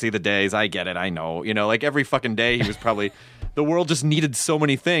clock, you can see the days. I get it. I know. Like every fucking day he was probably... the world just needed so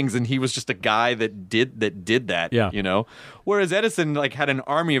many things, and he was just a guy that did that, Yeah. Whereas Edison, like, had an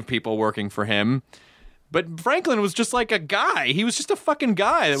army of people working for him. But Franklin was just like a guy. He was just a fucking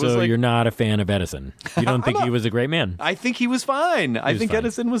guy. So you're not a fan of Edison? You don't think he was a great man? I think he was fine. I think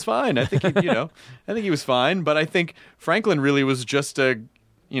Edison was fine. I think I think he was fine. But I think Franklin really was just it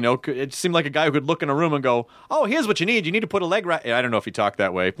seemed like a guy who could look in a room and go, "Oh, here's what you need. You need to put a leg right." I don't know if he talked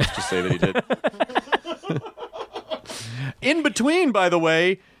that way. Let's just say that he did. In between, by the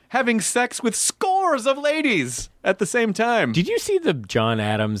way, having sex with scores of ladies at the same time. Did you see the John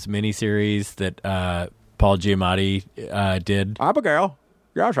Adams miniseries that Paul Giamatti did? Abigail.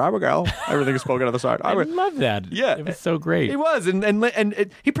 Yes, Abigail. Everything is spoken on the side. I love that. Yeah. It was so great. He was.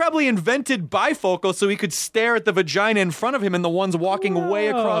 And he probably invented bifocal so he could stare at the vagina in front of him and the ones walking way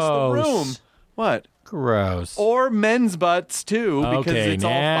across the room. What? Gross. Or men's butts too, because Okay, it's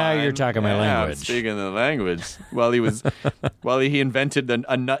all now fine. you're talking my language. Speaking the language, while he invented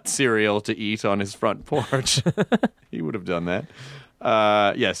a nut cereal to eat on his front porch, he would have done that.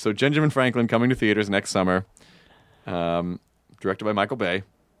 Yes. So Benjamin Franklin coming to theaters next summer, directed by Michael Bay.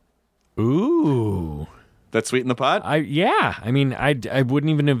 Ooh, That sweeten the pot. Yeah. I mean, I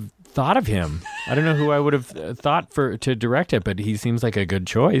wouldn't even have thought of him. I don't know who I would have thought to direct it, but he seems like a good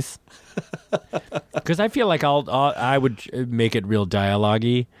choice. Because I feel like I would make it real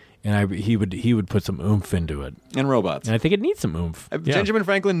dialogue-y, and he would put some oomph into it. And robots. And I think it needs some oomph. Benjamin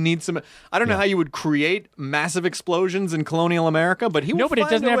Franklin needs some. I don't know how you would create massive explosions in colonial America, but he will. No, but it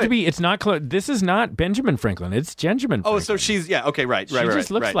find doesn't a have way. to be. It's not. This is not Benjamin Franklin. It's Benjamin. Oh, Franklin. so she's okay, right. She just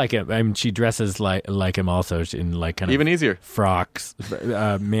looks like him. I mean, she dresses like him also in like kind of even easier frocks,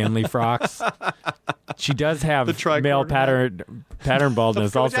 manly frocks. She does have male pattern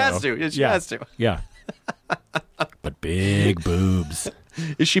baldness also. She has to. She has to. Yeah. But big boobs.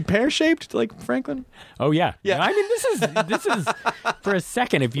 Is she pear-shaped like Franklin? Oh yeah. Yeah. I mean, this is for a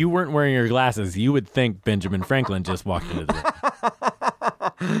second. If you weren't wearing your glasses, you would think Benjamin Franklin just walked into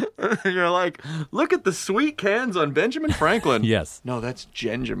the room. You're like, look at the sweet cans on Benjamin Franklin. Yes. No, that's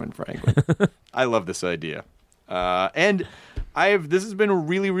Benjamin Franklin. I love this idea, and this has been a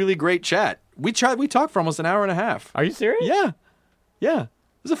really, really great chat. We talked for almost an hour and a half. Are you serious? Yeah.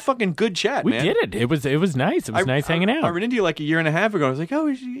 It was a fucking good chat, We man. did it. It was nice. It was nice hanging out. I ran into you like a year and a half ago. I was like, oh,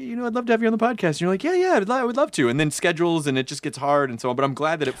 I'd love to have you on the podcast. And you're like, yeah, I would love to. And then schedules, and it just gets hard and so on. But I'm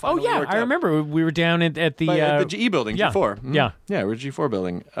glad that it finally worked out. I remember we were down at the the GE building, yeah. G4. Mhm. Yeah, we're at G4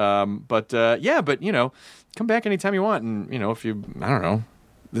 building. But come back anytime you want. And if you, I don't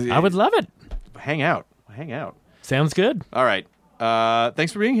know, I would love it. Hang out. Sounds good. All right.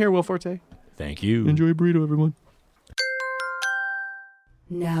 Thanks for being here, Will Forte. Thank you. Enjoy a burrito, everyone.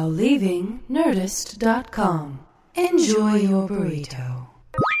 Now leaving Nerdist.com. Enjoy your burrito.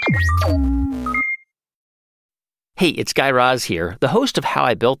 Hey, it's Guy Raz here, the host of How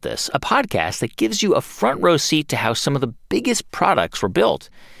I Built This, a podcast that gives you a front row seat to how some of the biggest products were built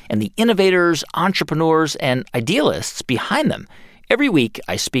and the innovators, entrepreneurs, and idealists behind them. Every week,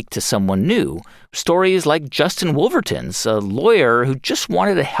 I speak to someone new. Stories like Justin Wolverton's, a lawyer who just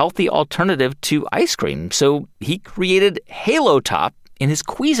wanted a healthy alternative to ice cream, so he created Halo Top in his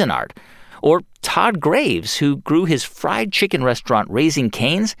Cuisinart. Or Todd Graves, who grew his fried chicken restaurant Raising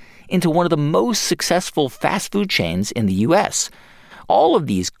Cane's into one of the most successful fast food chains in the U.S. All of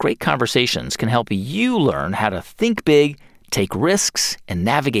these great conversations can help you learn how to think big, take risks, and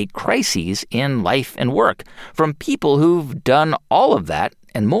navigate crises in life and work from people who've done all of that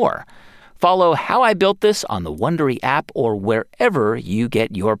and more. Follow How I Built This on the Wondery app or wherever you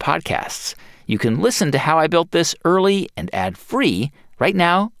get your podcasts. You can listen to How I Built This early and ad-free right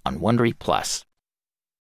now on Wondery Plus.